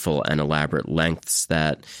colorful and elaborate lengths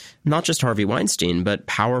that not just Harvey Weinstein, but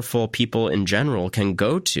powerful people in general can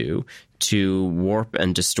go to warp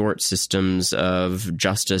and distort systems of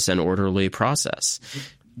justice and orderly process.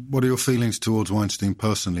 What are your feelings towards Weinstein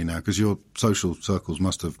personally now? Because your social circles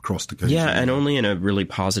must have crossed occasionally. Yeah, and only in a really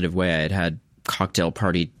positive way. I had cocktail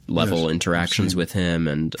party level interactions with him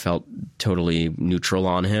and felt totally neutral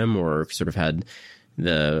on him, or sort of had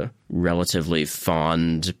the relatively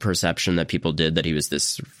fond perception that people did that he was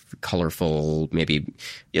this colorful, maybe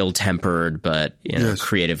ill-tempered, but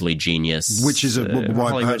creatively genius, which is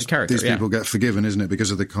why perhaps character. These people get forgiven, isn't it? Because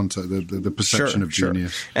of the concept, the perception of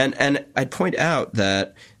genius. And I'd point out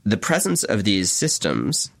that the presence of these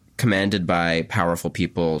systems commanded by powerful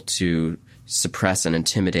people to suppress and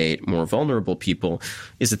intimidate more vulnerable people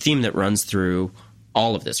is a theme that runs through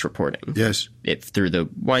all of this reporting. Yes. Through the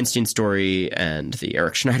Weinstein story and the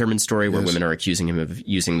Eric Schneiderman story, where women are accusing him of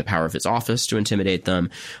using the power of his office to intimidate them,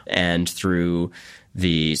 and through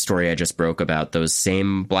the story I just broke about those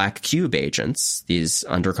same Black Cube agents, these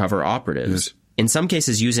undercover operatives, in some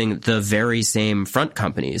cases using the very same front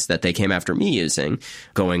companies that they came after me using,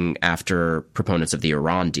 going after proponents of the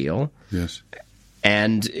Iran deal. Yes.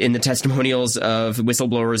 And in the testimonials of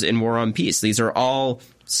whistleblowers in War on Peace. These are all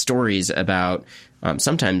stories about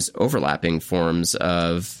sometimes overlapping forms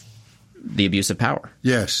of the abuse of power.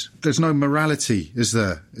 Yes. There's no morality, is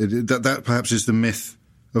there? That perhaps is the myth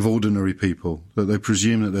of ordinary people, that they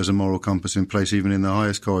presume that there's a moral compass in place even in the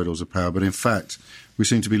highest corridors of power. But in fact, we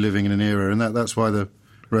seem to be living in an era, and that's why the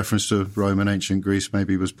reference to Rome and ancient Greece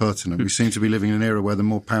maybe was pertinent. We seem to be living in an era where the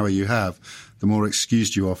more power you have, the more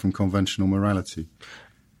excused you are from conventional morality.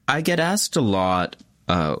 I get asked a lot,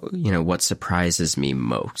 what surprises me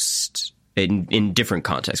most in different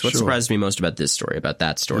contexts. What surprised me most about this story, about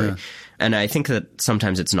that story? Yeah. And I think that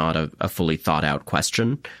sometimes it's not a fully thought out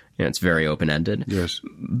question. It's very open-ended. Yes.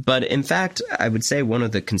 But in fact, I would say one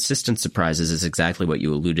of the consistent surprises is exactly what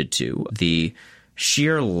you alluded to. The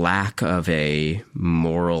sheer lack of a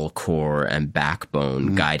moral core and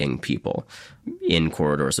backbone guiding people in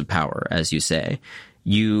corridors of power, as you say.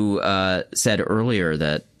 You said earlier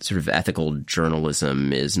that sort of ethical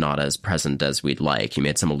journalism is not as present as we'd like. You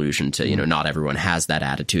made some allusion to, not everyone has that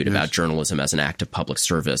attitude about journalism as an act of public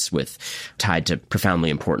service tied to profoundly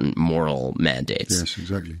important moral mandates. Yes,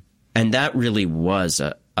 exactly. And that really was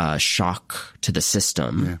a a shock to the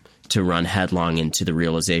system to run headlong into the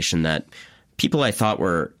realization that people I thought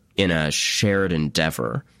were in a shared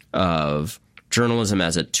endeavor of journalism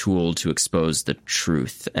as a tool to expose the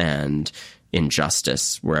truth and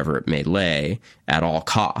injustice wherever it may lay at all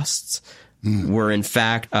costs were in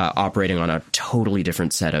fact operating on a totally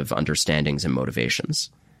different set of understandings and motivations.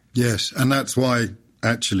 Yes, and that's why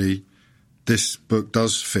actually this book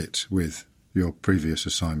does fit with your previous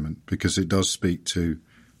assignment, because it does speak to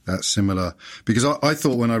that similar... Because I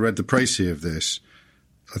thought when I read the précis of this,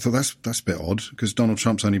 I thought that's a bit odd, because Donald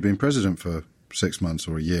Trump's only been president for 6 months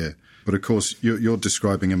or a year. But of course, you're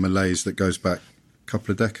describing a malaise that goes back a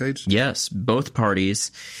couple of decades? Yes, both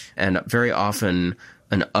parties, and very often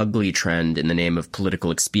an ugly trend in the name of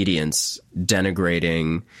political expedience,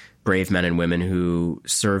 denigrating brave men and women who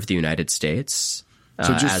serve the United States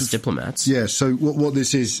as diplomats. Yeah, so what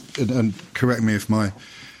this is, and correct me if my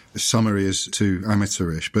summary is too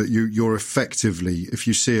amateurish, but you're effectively, if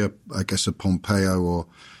you see a Pompeo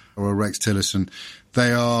or a Rex Tillerson,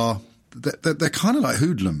 they're kind of like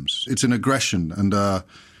hoodlums. It's an aggression and a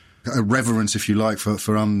reverence, if you like,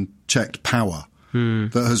 for unchecked power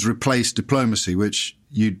that has replaced diplomacy, which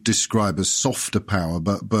you describe as softer power,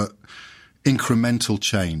 but incremental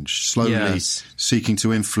change, slowly seeking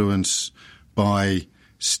to influence by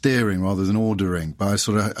steering rather than ordering, by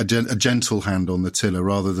sort of a gentle hand on the tiller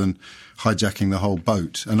rather than hijacking the whole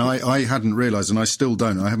boat. And I hadn't realised, and I still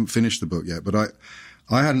don't, I haven't finished the book yet, but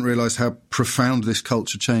I hadn't realised how profound this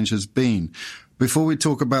culture change has been. Before we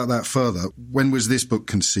talk about that further, when was this book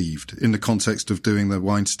conceived in the context of doing the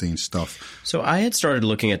Weinstein stuff? So I had started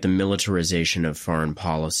looking at the militarization of foreign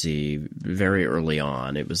policy very early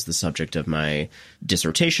on. It was the subject of my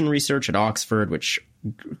dissertation research at Oxford, which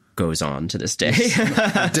goes on to this day.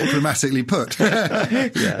 Diplomatically put.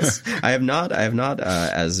 Yes. I have not,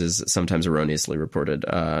 as is sometimes erroneously reported,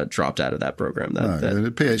 dropped out of that program.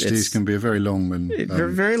 The PhDs can be a very long and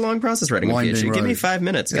very long process writing a PhD. Road. Give me 5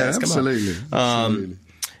 minutes, guys. Come on.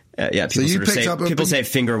 Absolutely. People say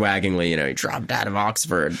finger waggingly, you dropped out of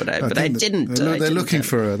Oxford, but I didn't. They're looking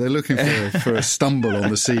for a stumble on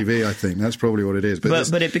the CV. I think that's probably what it is.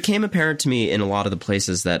 But it became apparent to me in a lot of the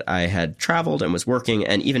places that I had traveled and was working,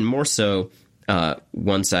 and even more so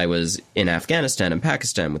once I was in Afghanistan and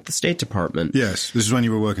Pakistan with the State Department. Yes, this is when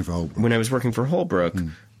you were working for Holbrooke. When I was working for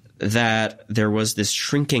Holbrooke. That there was this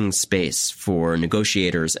shrinking space for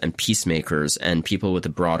negotiators and peacemakers and people with a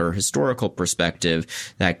broader historical perspective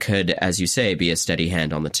that could, as you say, be a steady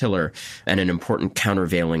hand on the tiller and an important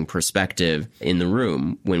countervailing perspective in the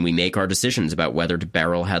room when we make our decisions about whether to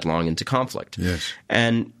barrel headlong into conflict. Yes.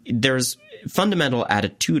 And there's fundamental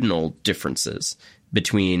attitudinal differences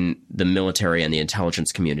between the military and the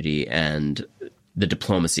intelligence community and the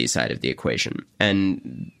diplomacy side of the equation.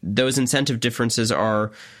 And those incentive differences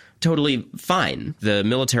are totally fine. The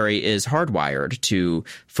military is hardwired to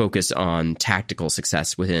focus on tactical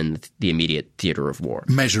success within the immediate theater of war.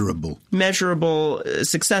 Measurable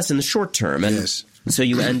success in the short term. And yes. So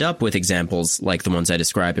you end up with examples like the ones I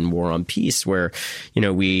describe in War on Peace, where,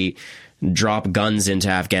 we drop guns into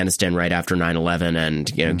Afghanistan right after 9/11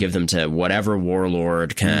 and, give them to whatever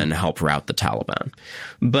warlord can help rout the Taliban.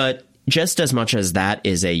 But just as much as that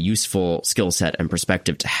is a useful skill set and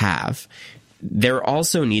perspective to have, there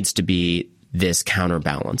also needs to be this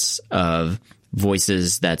counterbalance of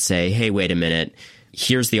voices that say, hey, wait a minute,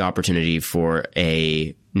 here's the opportunity for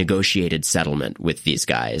a negotiated settlement with these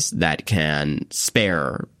guys that can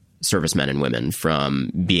spare servicemen and women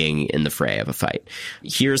from being in the fray of a fight.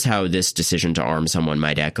 Here's how this decision to arm someone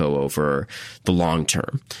might echo over the long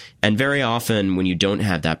term. And very often when you don't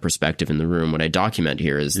have that perspective in the room, what I document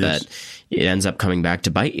here is that it ends up coming back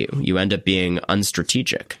to bite you. You end up being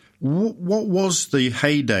unstrategic. What was the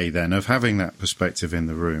heyday then of having that perspective in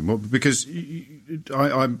the room? Well, because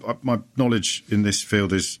my knowledge in this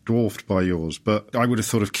field is dwarfed by yours, but I would have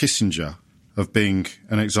thought of Kissinger of being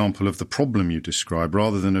an example of the problem you describe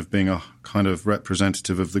rather than of being a kind of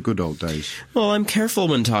representative of the good old days. Well, I'm careful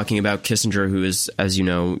when talking about Kissinger, who is, as you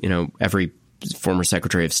know, every former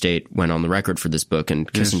Secretary of State went on the record for this book,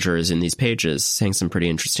 and Kissinger is in these pages saying some pretty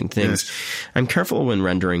interesting things. Yes. I'm careful when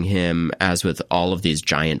rendering him, as with all of these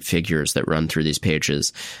giant figures that run through these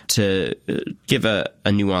pages, to give a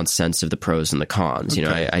nuanced sense of the pros and the cons.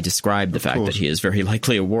 Okay. I described the fact that he is very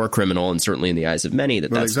likely a war criminal, and certainly in the eyes of many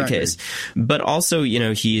that's the case. But also,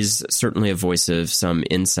 he's certainly a voice of some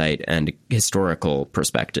insight and historical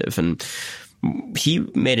perspective. And he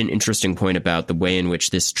made an interesting point about the way in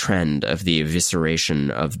which this trend of the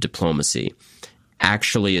evisceration of diplomacy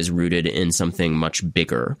actually is rooted in something much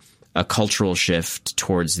bigger a cultural shift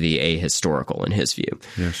towards the ahistorical, in his view.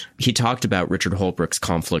 Yes. He talked about Richard Holbrooke's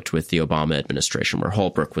conflict with the Obama administration, where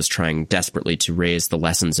Holbrooke was trying desperately to raise the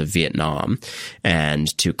lessons of Vietnam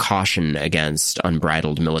and to caution against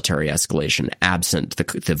unbridled military escalation absent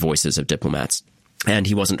the voices of diplomats. And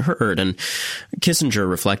he wasn't heard. And Kissinger,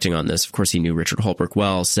 reflecting on this, of course, he knew Richard Holbrooke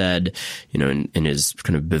well, said, in his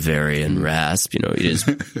kind of Bavarian rasp,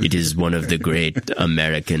 it is one of the great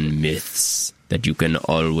American myths that you can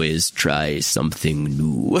always try something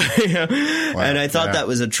new. Wow, and I thought that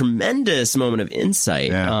was a tremendous moment of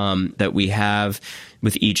insight that we have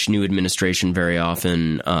with each new administration. Very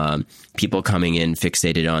often, people coming in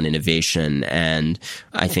fixated on innovation, and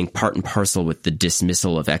I think part and parcel with the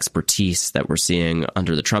dismissal of expertise that we're seeing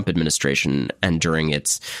under the Trump administration and during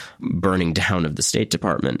its burning down of the State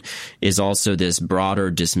Department is also this broader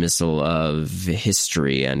dismissal of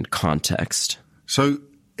history and context. So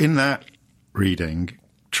in that reading,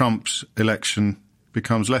 Trump's election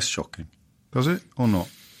becomes less shocking, does it, or not?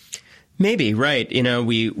 Maybe, right.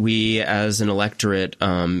 We as an electorate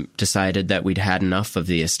decided that we'd had enough of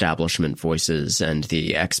the establishment voices and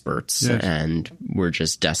the experts, and we're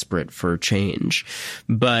just desperate for change.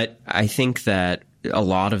 But I think that a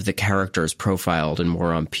lot of the characters profiled in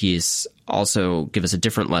War on Peace also give us a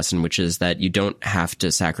different lesson, which is that you don't have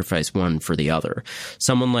to sacrifice one for the other.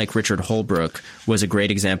 Someone like Richard Holbrooke was a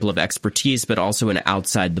great example of expertise, but also an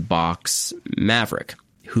outside-the-box maverick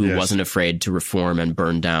who wasn't afraid to reform and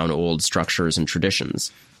burn down old structures and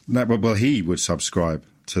traditions. Well, he would subscribe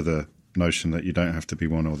to the notion that you don't have to be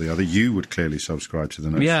one or the other. You would clearly subscribe to the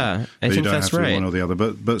notion I think you don't that's have to right. be one or the other.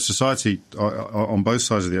 But society on both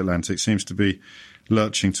sides of the Atlantic seems to be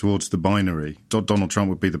lurching towards the binary. Donald Trump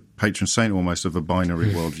would be the patron saint almost of a binary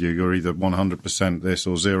worldview. You're either 100% this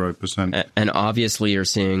or 0%. And obviously you're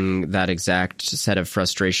seeing that exact set of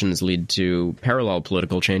frustrations lead to parallel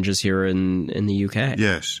political changes here in the UK.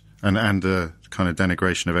 Yes, and the kind of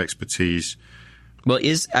denigration of expertise. Well,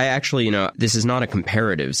 this is not a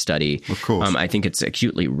comparative study. Of course. I think it's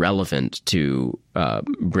acutely relevant to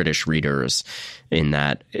British readers in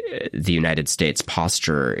that the United States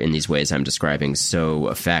posture in these ways I'm describing so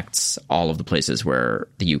affects all of the places where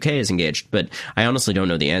the UK is engaged. But I honestly don't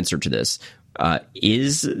know the answer to this.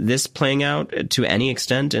 Is this playing out to any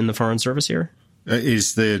extent in the Foreign Service here?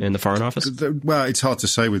 In the Foreign Office? Well, it's hard to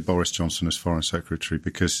say with Boris Johnson as Foreign Secretary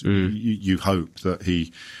because you hope that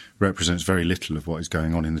he represents very little of what is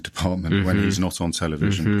going on in the department when he's not on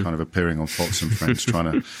television, kind of appearing on Fox and Friends,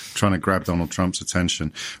 trying to grab Donald Trump's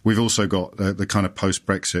attention. We've also got the kind of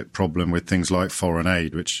post-Brexit problem with things like foreign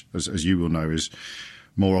aid, which, as you will know, is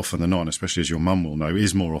more often than not, and especially as your mum will know,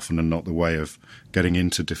 is more often than not the way of getting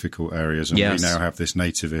into difficult areas. And we now have this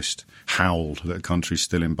nativist howl that a country's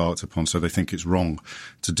still embarked upon, so they think it's wrong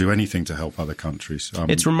to do anything to help other countries.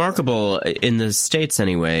 It's remarkable. In the States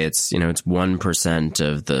anyway, it's 1%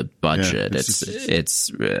 of the budget. Yeah,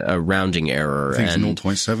 it's a rounding error. I think it's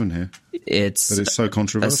 0.7 here. But it's so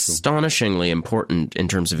controversial. Astonishingly important in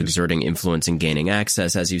terms of exerting influence and gaining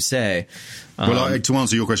access, as you say. Well, to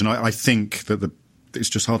answer your question, I think that it's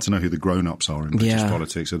just hard to know who the grown-ups are in British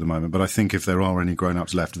politics at the moment. But I think if there are any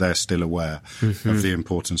grown-ups left, they're still aware of the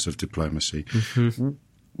importance of diplomacy.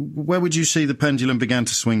 Where would you see the pendulum began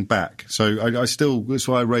to swing back? So that's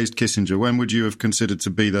why I raised Kissinger. When would you have considered to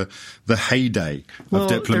be the heyday of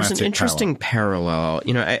diplomatic power? There's an interesting parallel.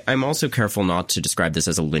 I'm also careful not to describe this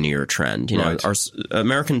as a linear trend. Our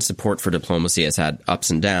American support for diplomacy has had ups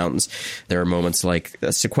and downs. There are moments like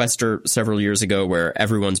a sequester several years ago where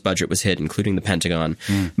everyone's budget was hit, including the Pentagon.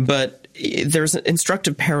 But there's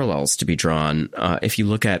instructive parallels to be drawn. If you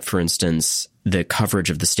look at, for instance, the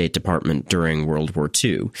coverage of the State Department during World War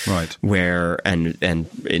II, right? Where and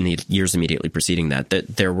in the years immediately preceding that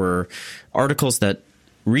there were articles that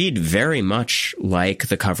read very much like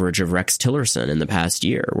the coverage of Rex Tillerson in the past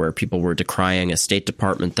year, where people were decrying a State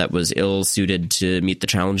Department that was ill-suited to meet the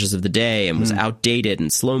challenges of the day and was outdated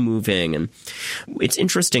and slow-moving. And it's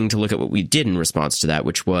interesting to look at what we did in response to that,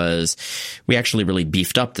 which was we actually really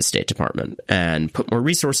beefed up the State Department and put more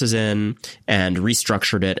resources in and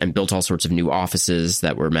restructured it and built all sorts of new offices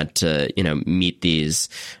that were meant to, meet these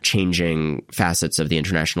changing facets of the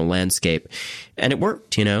international landscape. And it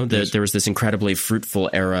worked, There was this incredibly fruitful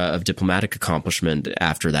era of diplomatic accomplishment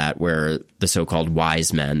after that, where the so-called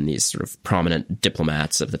wise men, these sort of prominent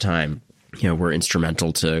diplomats of the time, were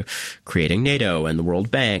instrumental to creating NATO and the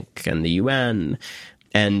World Bank and the UN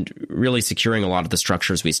and really securing a lot of the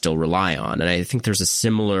structures we still rely on. And I think there's a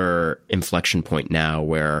similar inflection point now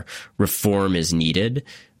where reform is needed,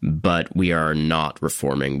 but we are not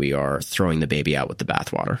reforming. We are throwing the baby out with the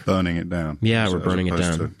bathwater. Burning it down. Yeah, we're burning it down.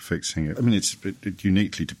 As opposed to fixing it. I mean, it's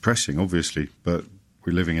uniquely depressing, obviously, but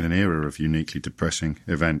we're living in an era of uniquely depressing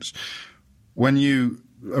events. When you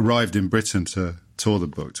arrived in Britain to tour the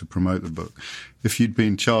book, to promote the book, if you'd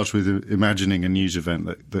been charged with imagining a news event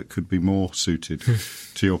that could be more suited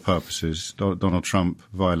to your purposes, Donald Trump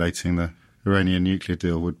violating the Iranian nuclear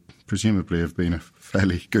deal would presumably have been a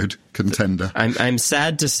fairly good contender. I'm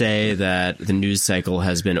sad to say that the news cycle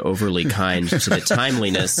has been overly kind to the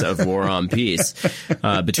timeliness of War on Peace,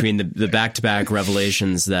 between the back-to-back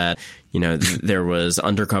revelations that, there was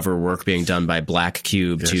undercover work being done by Black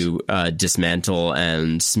Cube to dismantle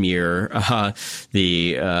and smear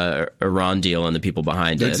the Iran deal and the people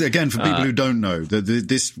behind it. Again, for people who don't know,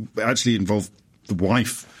 this actually involved the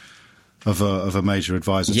wife of a major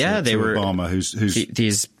advisor to Obama, who's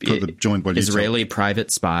these put the joint body. Israeli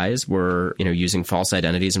private spies were, using false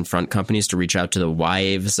identities and front companies to reach out to the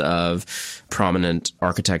wives of prominent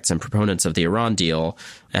architects and proponents of the Iran deal,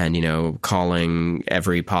 and calling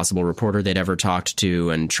every possible reporter they'd ever talked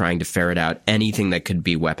to and trying to ferret out anything that could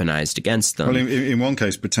be weaponized against them. Well, in one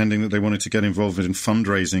case, pretending that they wanted to get involved in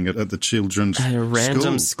fundraising at the children's at a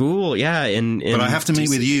random school, yeah. But I have to meet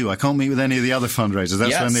with you. I can't meet with any of the other fundraisers.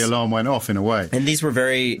 That's when the alarm went off, in a way. And this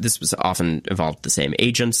was often involved the same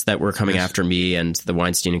agents that were coming after me and the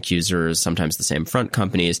Weinstein accusers, sometimes the same front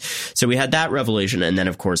companies. So we had that revelation. And then,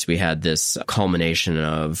 of course, we had this culmination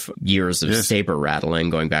of years of saber rattling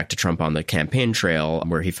going back to Trump on the campaign trail,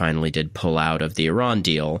 where he finally did pull out of the Iran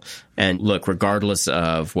deal. And look, regardless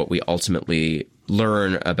of what we ultimately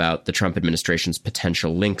learn about the Trump administration's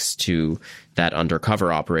potential links to that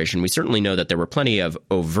undercover operation, we certainly know that there were plenty of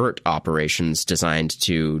overt operations designed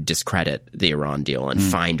to discredit the Iran deal and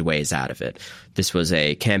find ways out of it. This was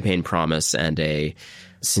a campaign promise and a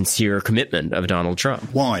sincere commitment of Donald Trump.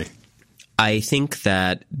 Why? I think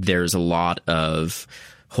that there's a lot of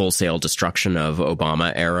wholesale destruction of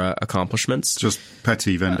Obama-era accomplishments. Just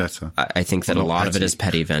petty vendetta. I think that a lot of it is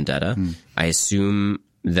petty vendetta. I assume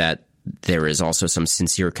that there is also some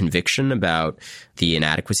sincere conviction about the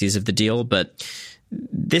inadequacies of the deal, but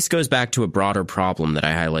this goes back to a broader problem that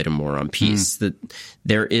I highlight in War on Peace, that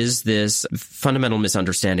there is this fundamental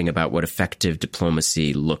misunderstanding about what effective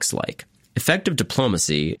diplomacy looks like. Effective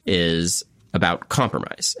diplomacy is about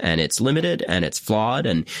compromise, and it's limited and it's flawed,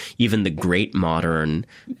 and even the great modern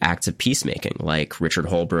acts of peacemaking, like Richard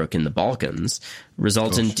Holbrooke in the Balkans,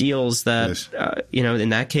 results in deals that, in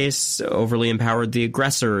that case, overly empowered the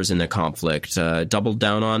aggressors in the conflict, doubled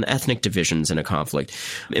down on ethnic divisions in a conflict,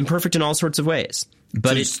 imperfect in all sorts of ways.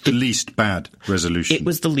 But it's the least bad resolution. It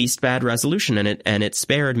was the least bad resolution, and it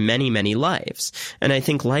spared many, many lives. And I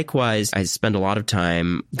think likewise, I spend a lot of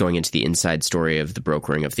time going into the inside story of the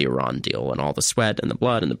brokering of the Iran deal and all the sweat and the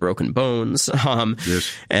blood and the broken bones,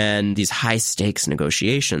 and these high stakes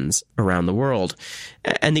negotiations around the world.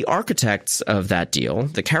 And the architects of that deal,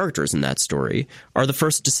 the characters in that story, are the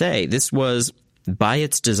first to say this was, by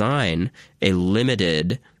its design, a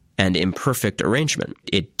limited and imperfect arrangement.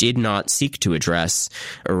 It did not seek to address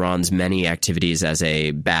Iran's many activities as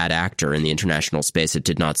a bad actor in the international space. It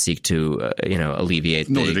did not seek to, alleviate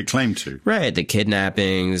Nor did it claim to. Right, the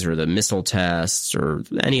kidnappings or the missile tests or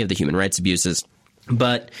any of the human rights abuses.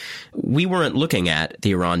 But we weren't looking at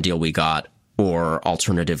the Iran deal we got, or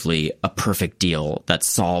alternatively, a perfect deal that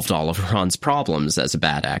solved all of Iran's problems as a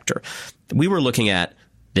bad actor. We were looking at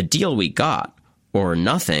the deal we got, or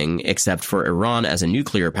nothing except for Iran as a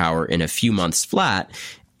nuclear power in a few months flat,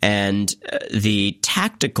 and the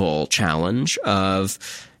tactical challenge of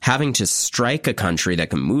having to strike a country that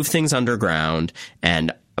can move things underground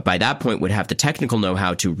and by that point would have the technical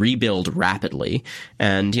know-how to rebuild rapidly.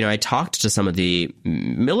 And, I talked to some of the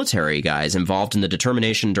military guys involved in the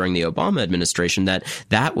determination during the Obama administration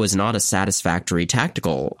that was not a satisfactory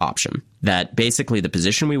tactical option, that basically the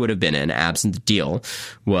position we would have been in, absent the deal,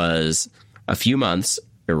 was a few months,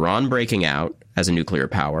 Iran breaking out as a nuclear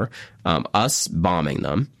power, us bombing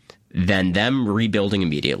them, then them rebuilding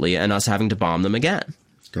immediately, and us having to bomb them again.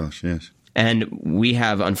 Gosh, yes. And we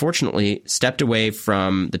have, unfortunately, stepped away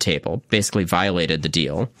from the table, basically violated the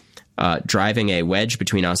deal, driving a wedge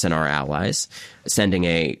between us and our allies, sending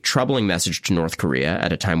a troubling message to North Korea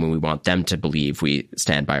at a time when we want them to believe we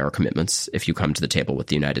stand by our commitments if you come to the table with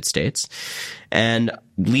the United States, and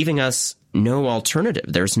leaving us no alternative.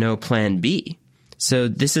 There's no plan B. So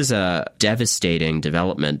this is a devastating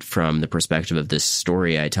development from the perspective of this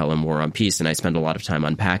story I tell in War on Peace, and I spend a lot of time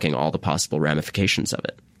unpacking all the possible ramifications of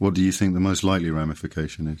it. What do you think the most likely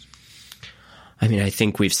ramification is? I mean, I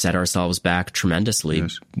think we've set ourselves back tremendously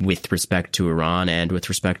with respect to Iran and with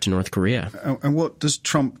respect to North Korea. And what does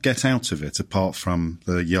Trump get out of it, apart from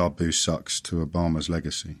the Yahoo sucks to Obama's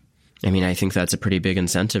legacy? I mean, I think that's a pretty big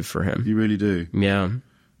incentive for him. You really do? Yeah.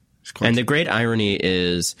 And the great irony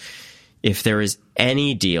is, if there is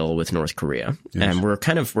any deal with North Korea, and we're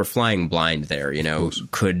flying blind there, you know,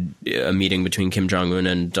 could a meeting between Kim Jong-un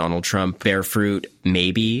and Donald Trump bear fruit?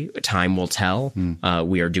 Maybe. Time will tell.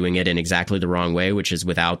 We are doing it in exactly the wrong way, which is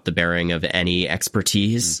without the bearing of any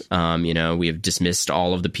expertise. You know, we have dismissed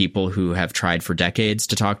all of the people who have tried for decades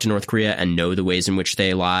to talk to North Korea and know the ways in which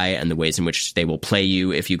they lie and the ways in which they will play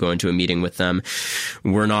you if you go into a meeting with them.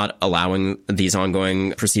 We're not allowing these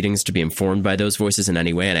ongoing proceedings to be informed by those voices in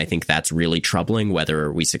any way, and I think that's really troubling,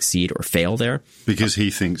 whether we succeed or fail there. Because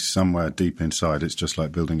he thinks somewhere deep inside it's just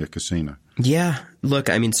like building a casino. Yeah. Look,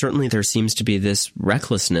 I mean, certainly there seems to be this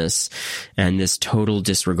recklessness and this total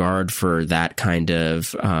disregard for that kind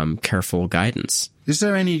of careful guidance. Is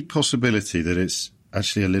there any possibility that it's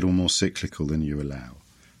actually a little more cyclical than you allow?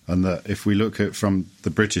 And that if we look at from the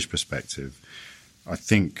British perspective, I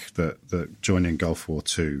think that joining Gulf War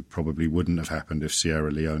II probably wouldn't have happened if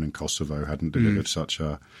Sierra Leone and Kosovo hadn't delivered such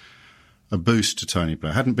a boost to Tony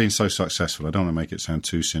Blair. Hadn't been so successful. I don't want to make it sound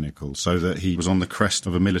too cynical. So that he was on the crest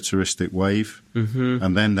of a militaristic wave,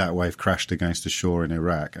 and then that wave crashed against a shore in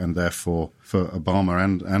Iraq, and therefore for Obama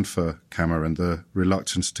and for Cameron, the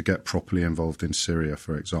reluctance to get properly involved in Syria,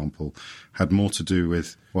 for example, had more to do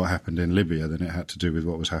with what happened in Libya than it had to do with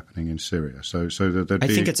what was happening in Syria. So I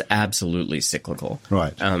think it's absolutely cyclical.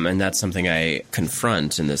 Right. And that's something I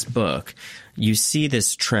confront in this book. You see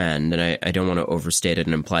this trend, and I don't want to overstate it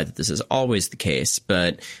and imply that this is always the case,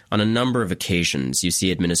 but on a number of occasions, you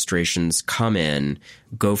see administrations come in,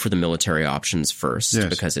 go for the military options first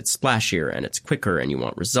because it's splashier and it's quicker and you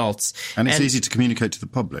want results. And it's easy to communicate to the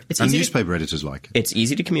public. And newspaper editors like it. It's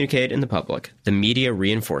easy to communicate in the public. The media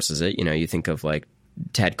reinforces it. You know, you think of like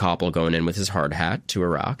Ted Koppel going in with his hard hat to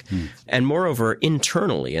Iraq. And moreover,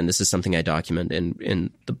 internally, and this is something I document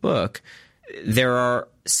in the book, there are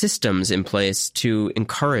systems in place to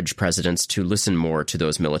encourage presidents to listen more to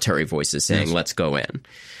those military voices saying, let's go in.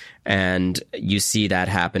 And you see that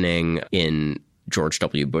happening in George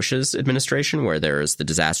W. Bush's administration, where there's the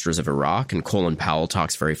disasters of Iraq. And Colin Powell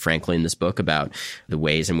talks very frankly in this book about the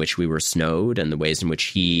ways in which we were snowed and the ways in which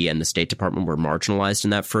he and the State Department were marginalized in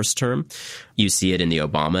that first term. You see it in the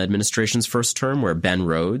Obama administration's first term, where Ben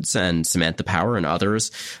Rhodes and Samantha Power and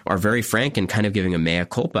others are very frank and kind of giving a mea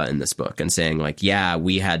culpa in this book and saying, like, yeah,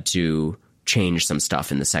 we had to change some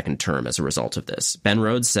stuff in the second term as a result of this. Ben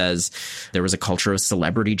Rhodes says there was a culture of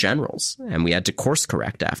celebrity generals, and we had to course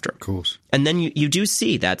correct after. Of course. And then you do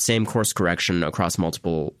see that same course correction across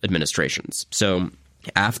multiple administrations. So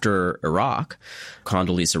after Iraq,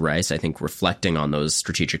 Condoleezza Rice, I think reflecting on those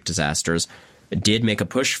strategic disasters, did make a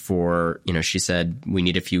push for, you know, she said, we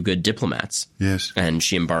need a few good diplomats. Yes. And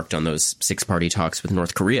she embarked on those 6-party talks with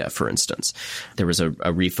North Korea, for instance. There was a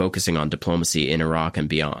refocusing on diplomacy in Iraq and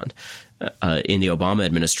beyond. In the Obama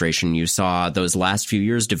administration, you saw those last few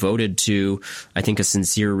years devoted to, I think, a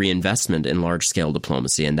sincere reinvestment in large-scale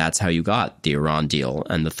diplomacy, and that's how you got the Iran deal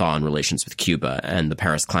and the thaw in relations with Cuba and the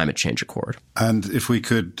Paris Climate Change Accord. And if we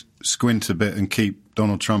could squint a bit and keep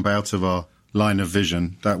Donald Trump out of our line of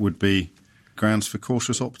vision, that would be grounds for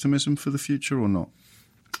cautious optimism for the future or not?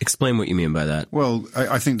 Explain what you mean by that. Well,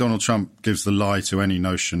 I think Donald Trump gives the lie to any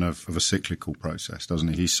notion of a cyclical process, doesn't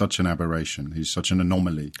he? He's such an aberration. He's such an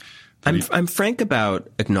anomaly. I'm frank about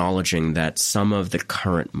acknowledging that some of the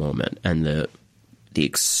current moment and the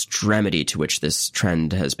extremity to which this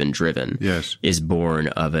trend has been driven is born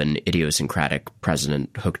of an idiosyncratic president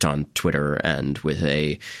hooked on Twitter and with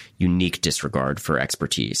a unique disregard for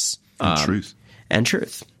expertise. And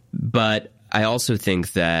truth. But I also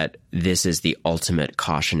think that this is the ultimate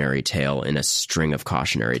cautionary tale in a string of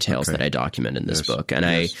cautionary tales that I document in this book. And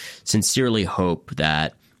I sincerely hope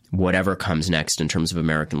that whatever comes next in terms of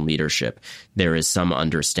American leadership, there is some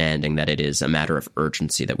understanding that it is a matter of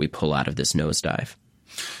urgency that we pull out of this nosedive.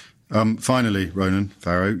 Finally, Ronan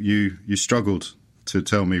Farrow, you struggled to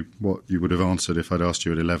tell me what you would have answered if I'd asked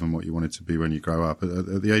you at 11 what you wanted to be when you grow up.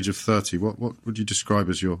 At the age of 30, what would you describe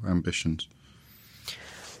as your ambitions?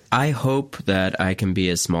 I hope that I can be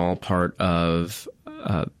a small part of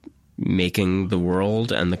making the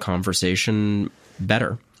world and the conversation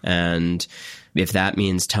better. And if that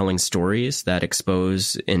means telling stories that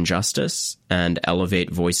expose injustice and elevate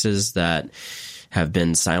voices that have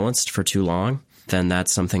been silenced for too long, then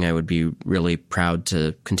that's something I would be really proud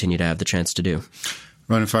to continue to have the chance to do.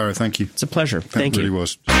 Ronan Farrow, thank you. It's a pleasure. Thank you. It really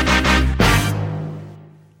was.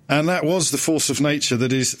 And that was the force of nature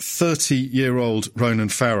that is 30-year-old Ronan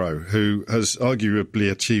Farrow, who has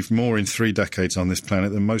arguably achieved more in 3 decades on this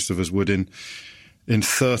planet than most of us would in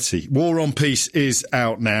 30. War on Peace is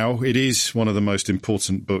out now. It is one of the most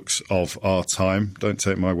important books of our time. Don't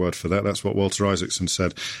take my word for that. That's what Walter Isaacson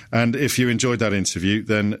said. And if you enjoyed that interview,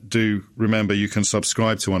 then do remember you can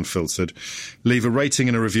subscribe to Unfiltered. Leave a rating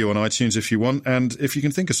and a review on iTunes if you want. And if you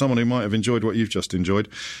can think of someone who might have enjoyed what you've just enjoyed,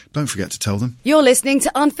 don't forget to tell them. You're listening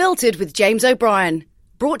to Unfiltered with James O'Brien.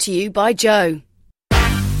 Brought to you by Joe.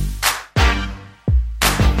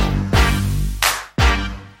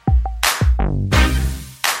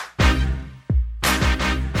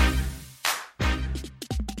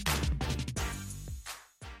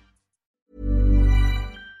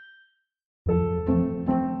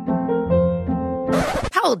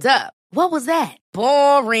 Hold up. What was that?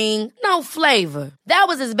 Boring. No flavor. That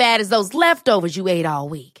was as bad as those leftovers you ate all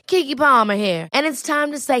week. Keke Palmer here, and it's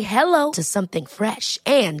time to say hello to something fresh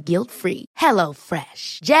and guilt-free. Hello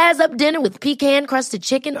Fresh. Jazz up dinner with pecan-crusted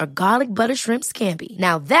chicken or garlic butter shrimp scampi.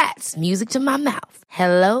 Now that's music to my mouth.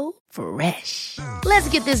 Hello Fresh. Let's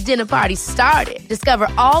get this dinner party started. Discover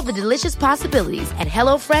all the delicious possibilities at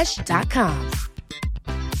HelloFresh.com.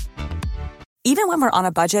 Even when we're on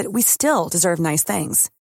a budget, we still deserve nice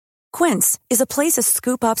things. Quince is a place to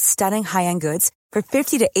scoop up stunning high-end goods for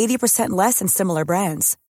 50 to 80% less than similar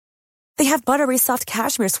brands. They have buttery soft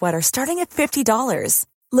cashmere sweaters starting at $50,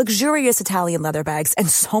 luxurious Italian leather bags, and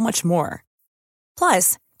so much more.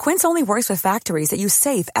 Plus, Quince only works with factories that use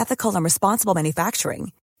safe, ethical, and responsible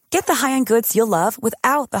manufacturing. Get the high-end goods you'll love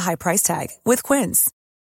without the high price tag with Quince.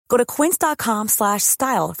 Go to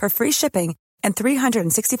quince.com/style for free shipping and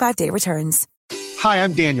 365-day returns. Hi,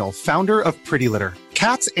 I'm Daniel, founder of Pretty Litter.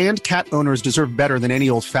 Cats and cat owners deserve better than any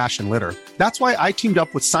old-fashioned litter. That's why I teamed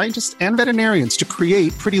up with scientists and veterinarians to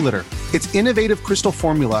create Pretty Litter. Its innovative crystal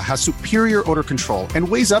formula has superior odor control and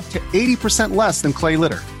weighs up to 80% less than clay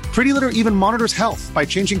litter. Pretty Litter even monitors health by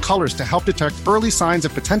changing colors to help detect early signs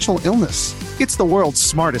of potential illness. It's the world's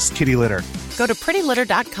smartest kitty litter. Go to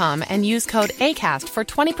prettylitter.com and use code ACAST for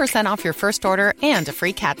 20% off your first order and a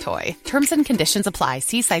free cat toy. Terms and conditions apply.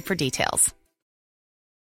 See site for details.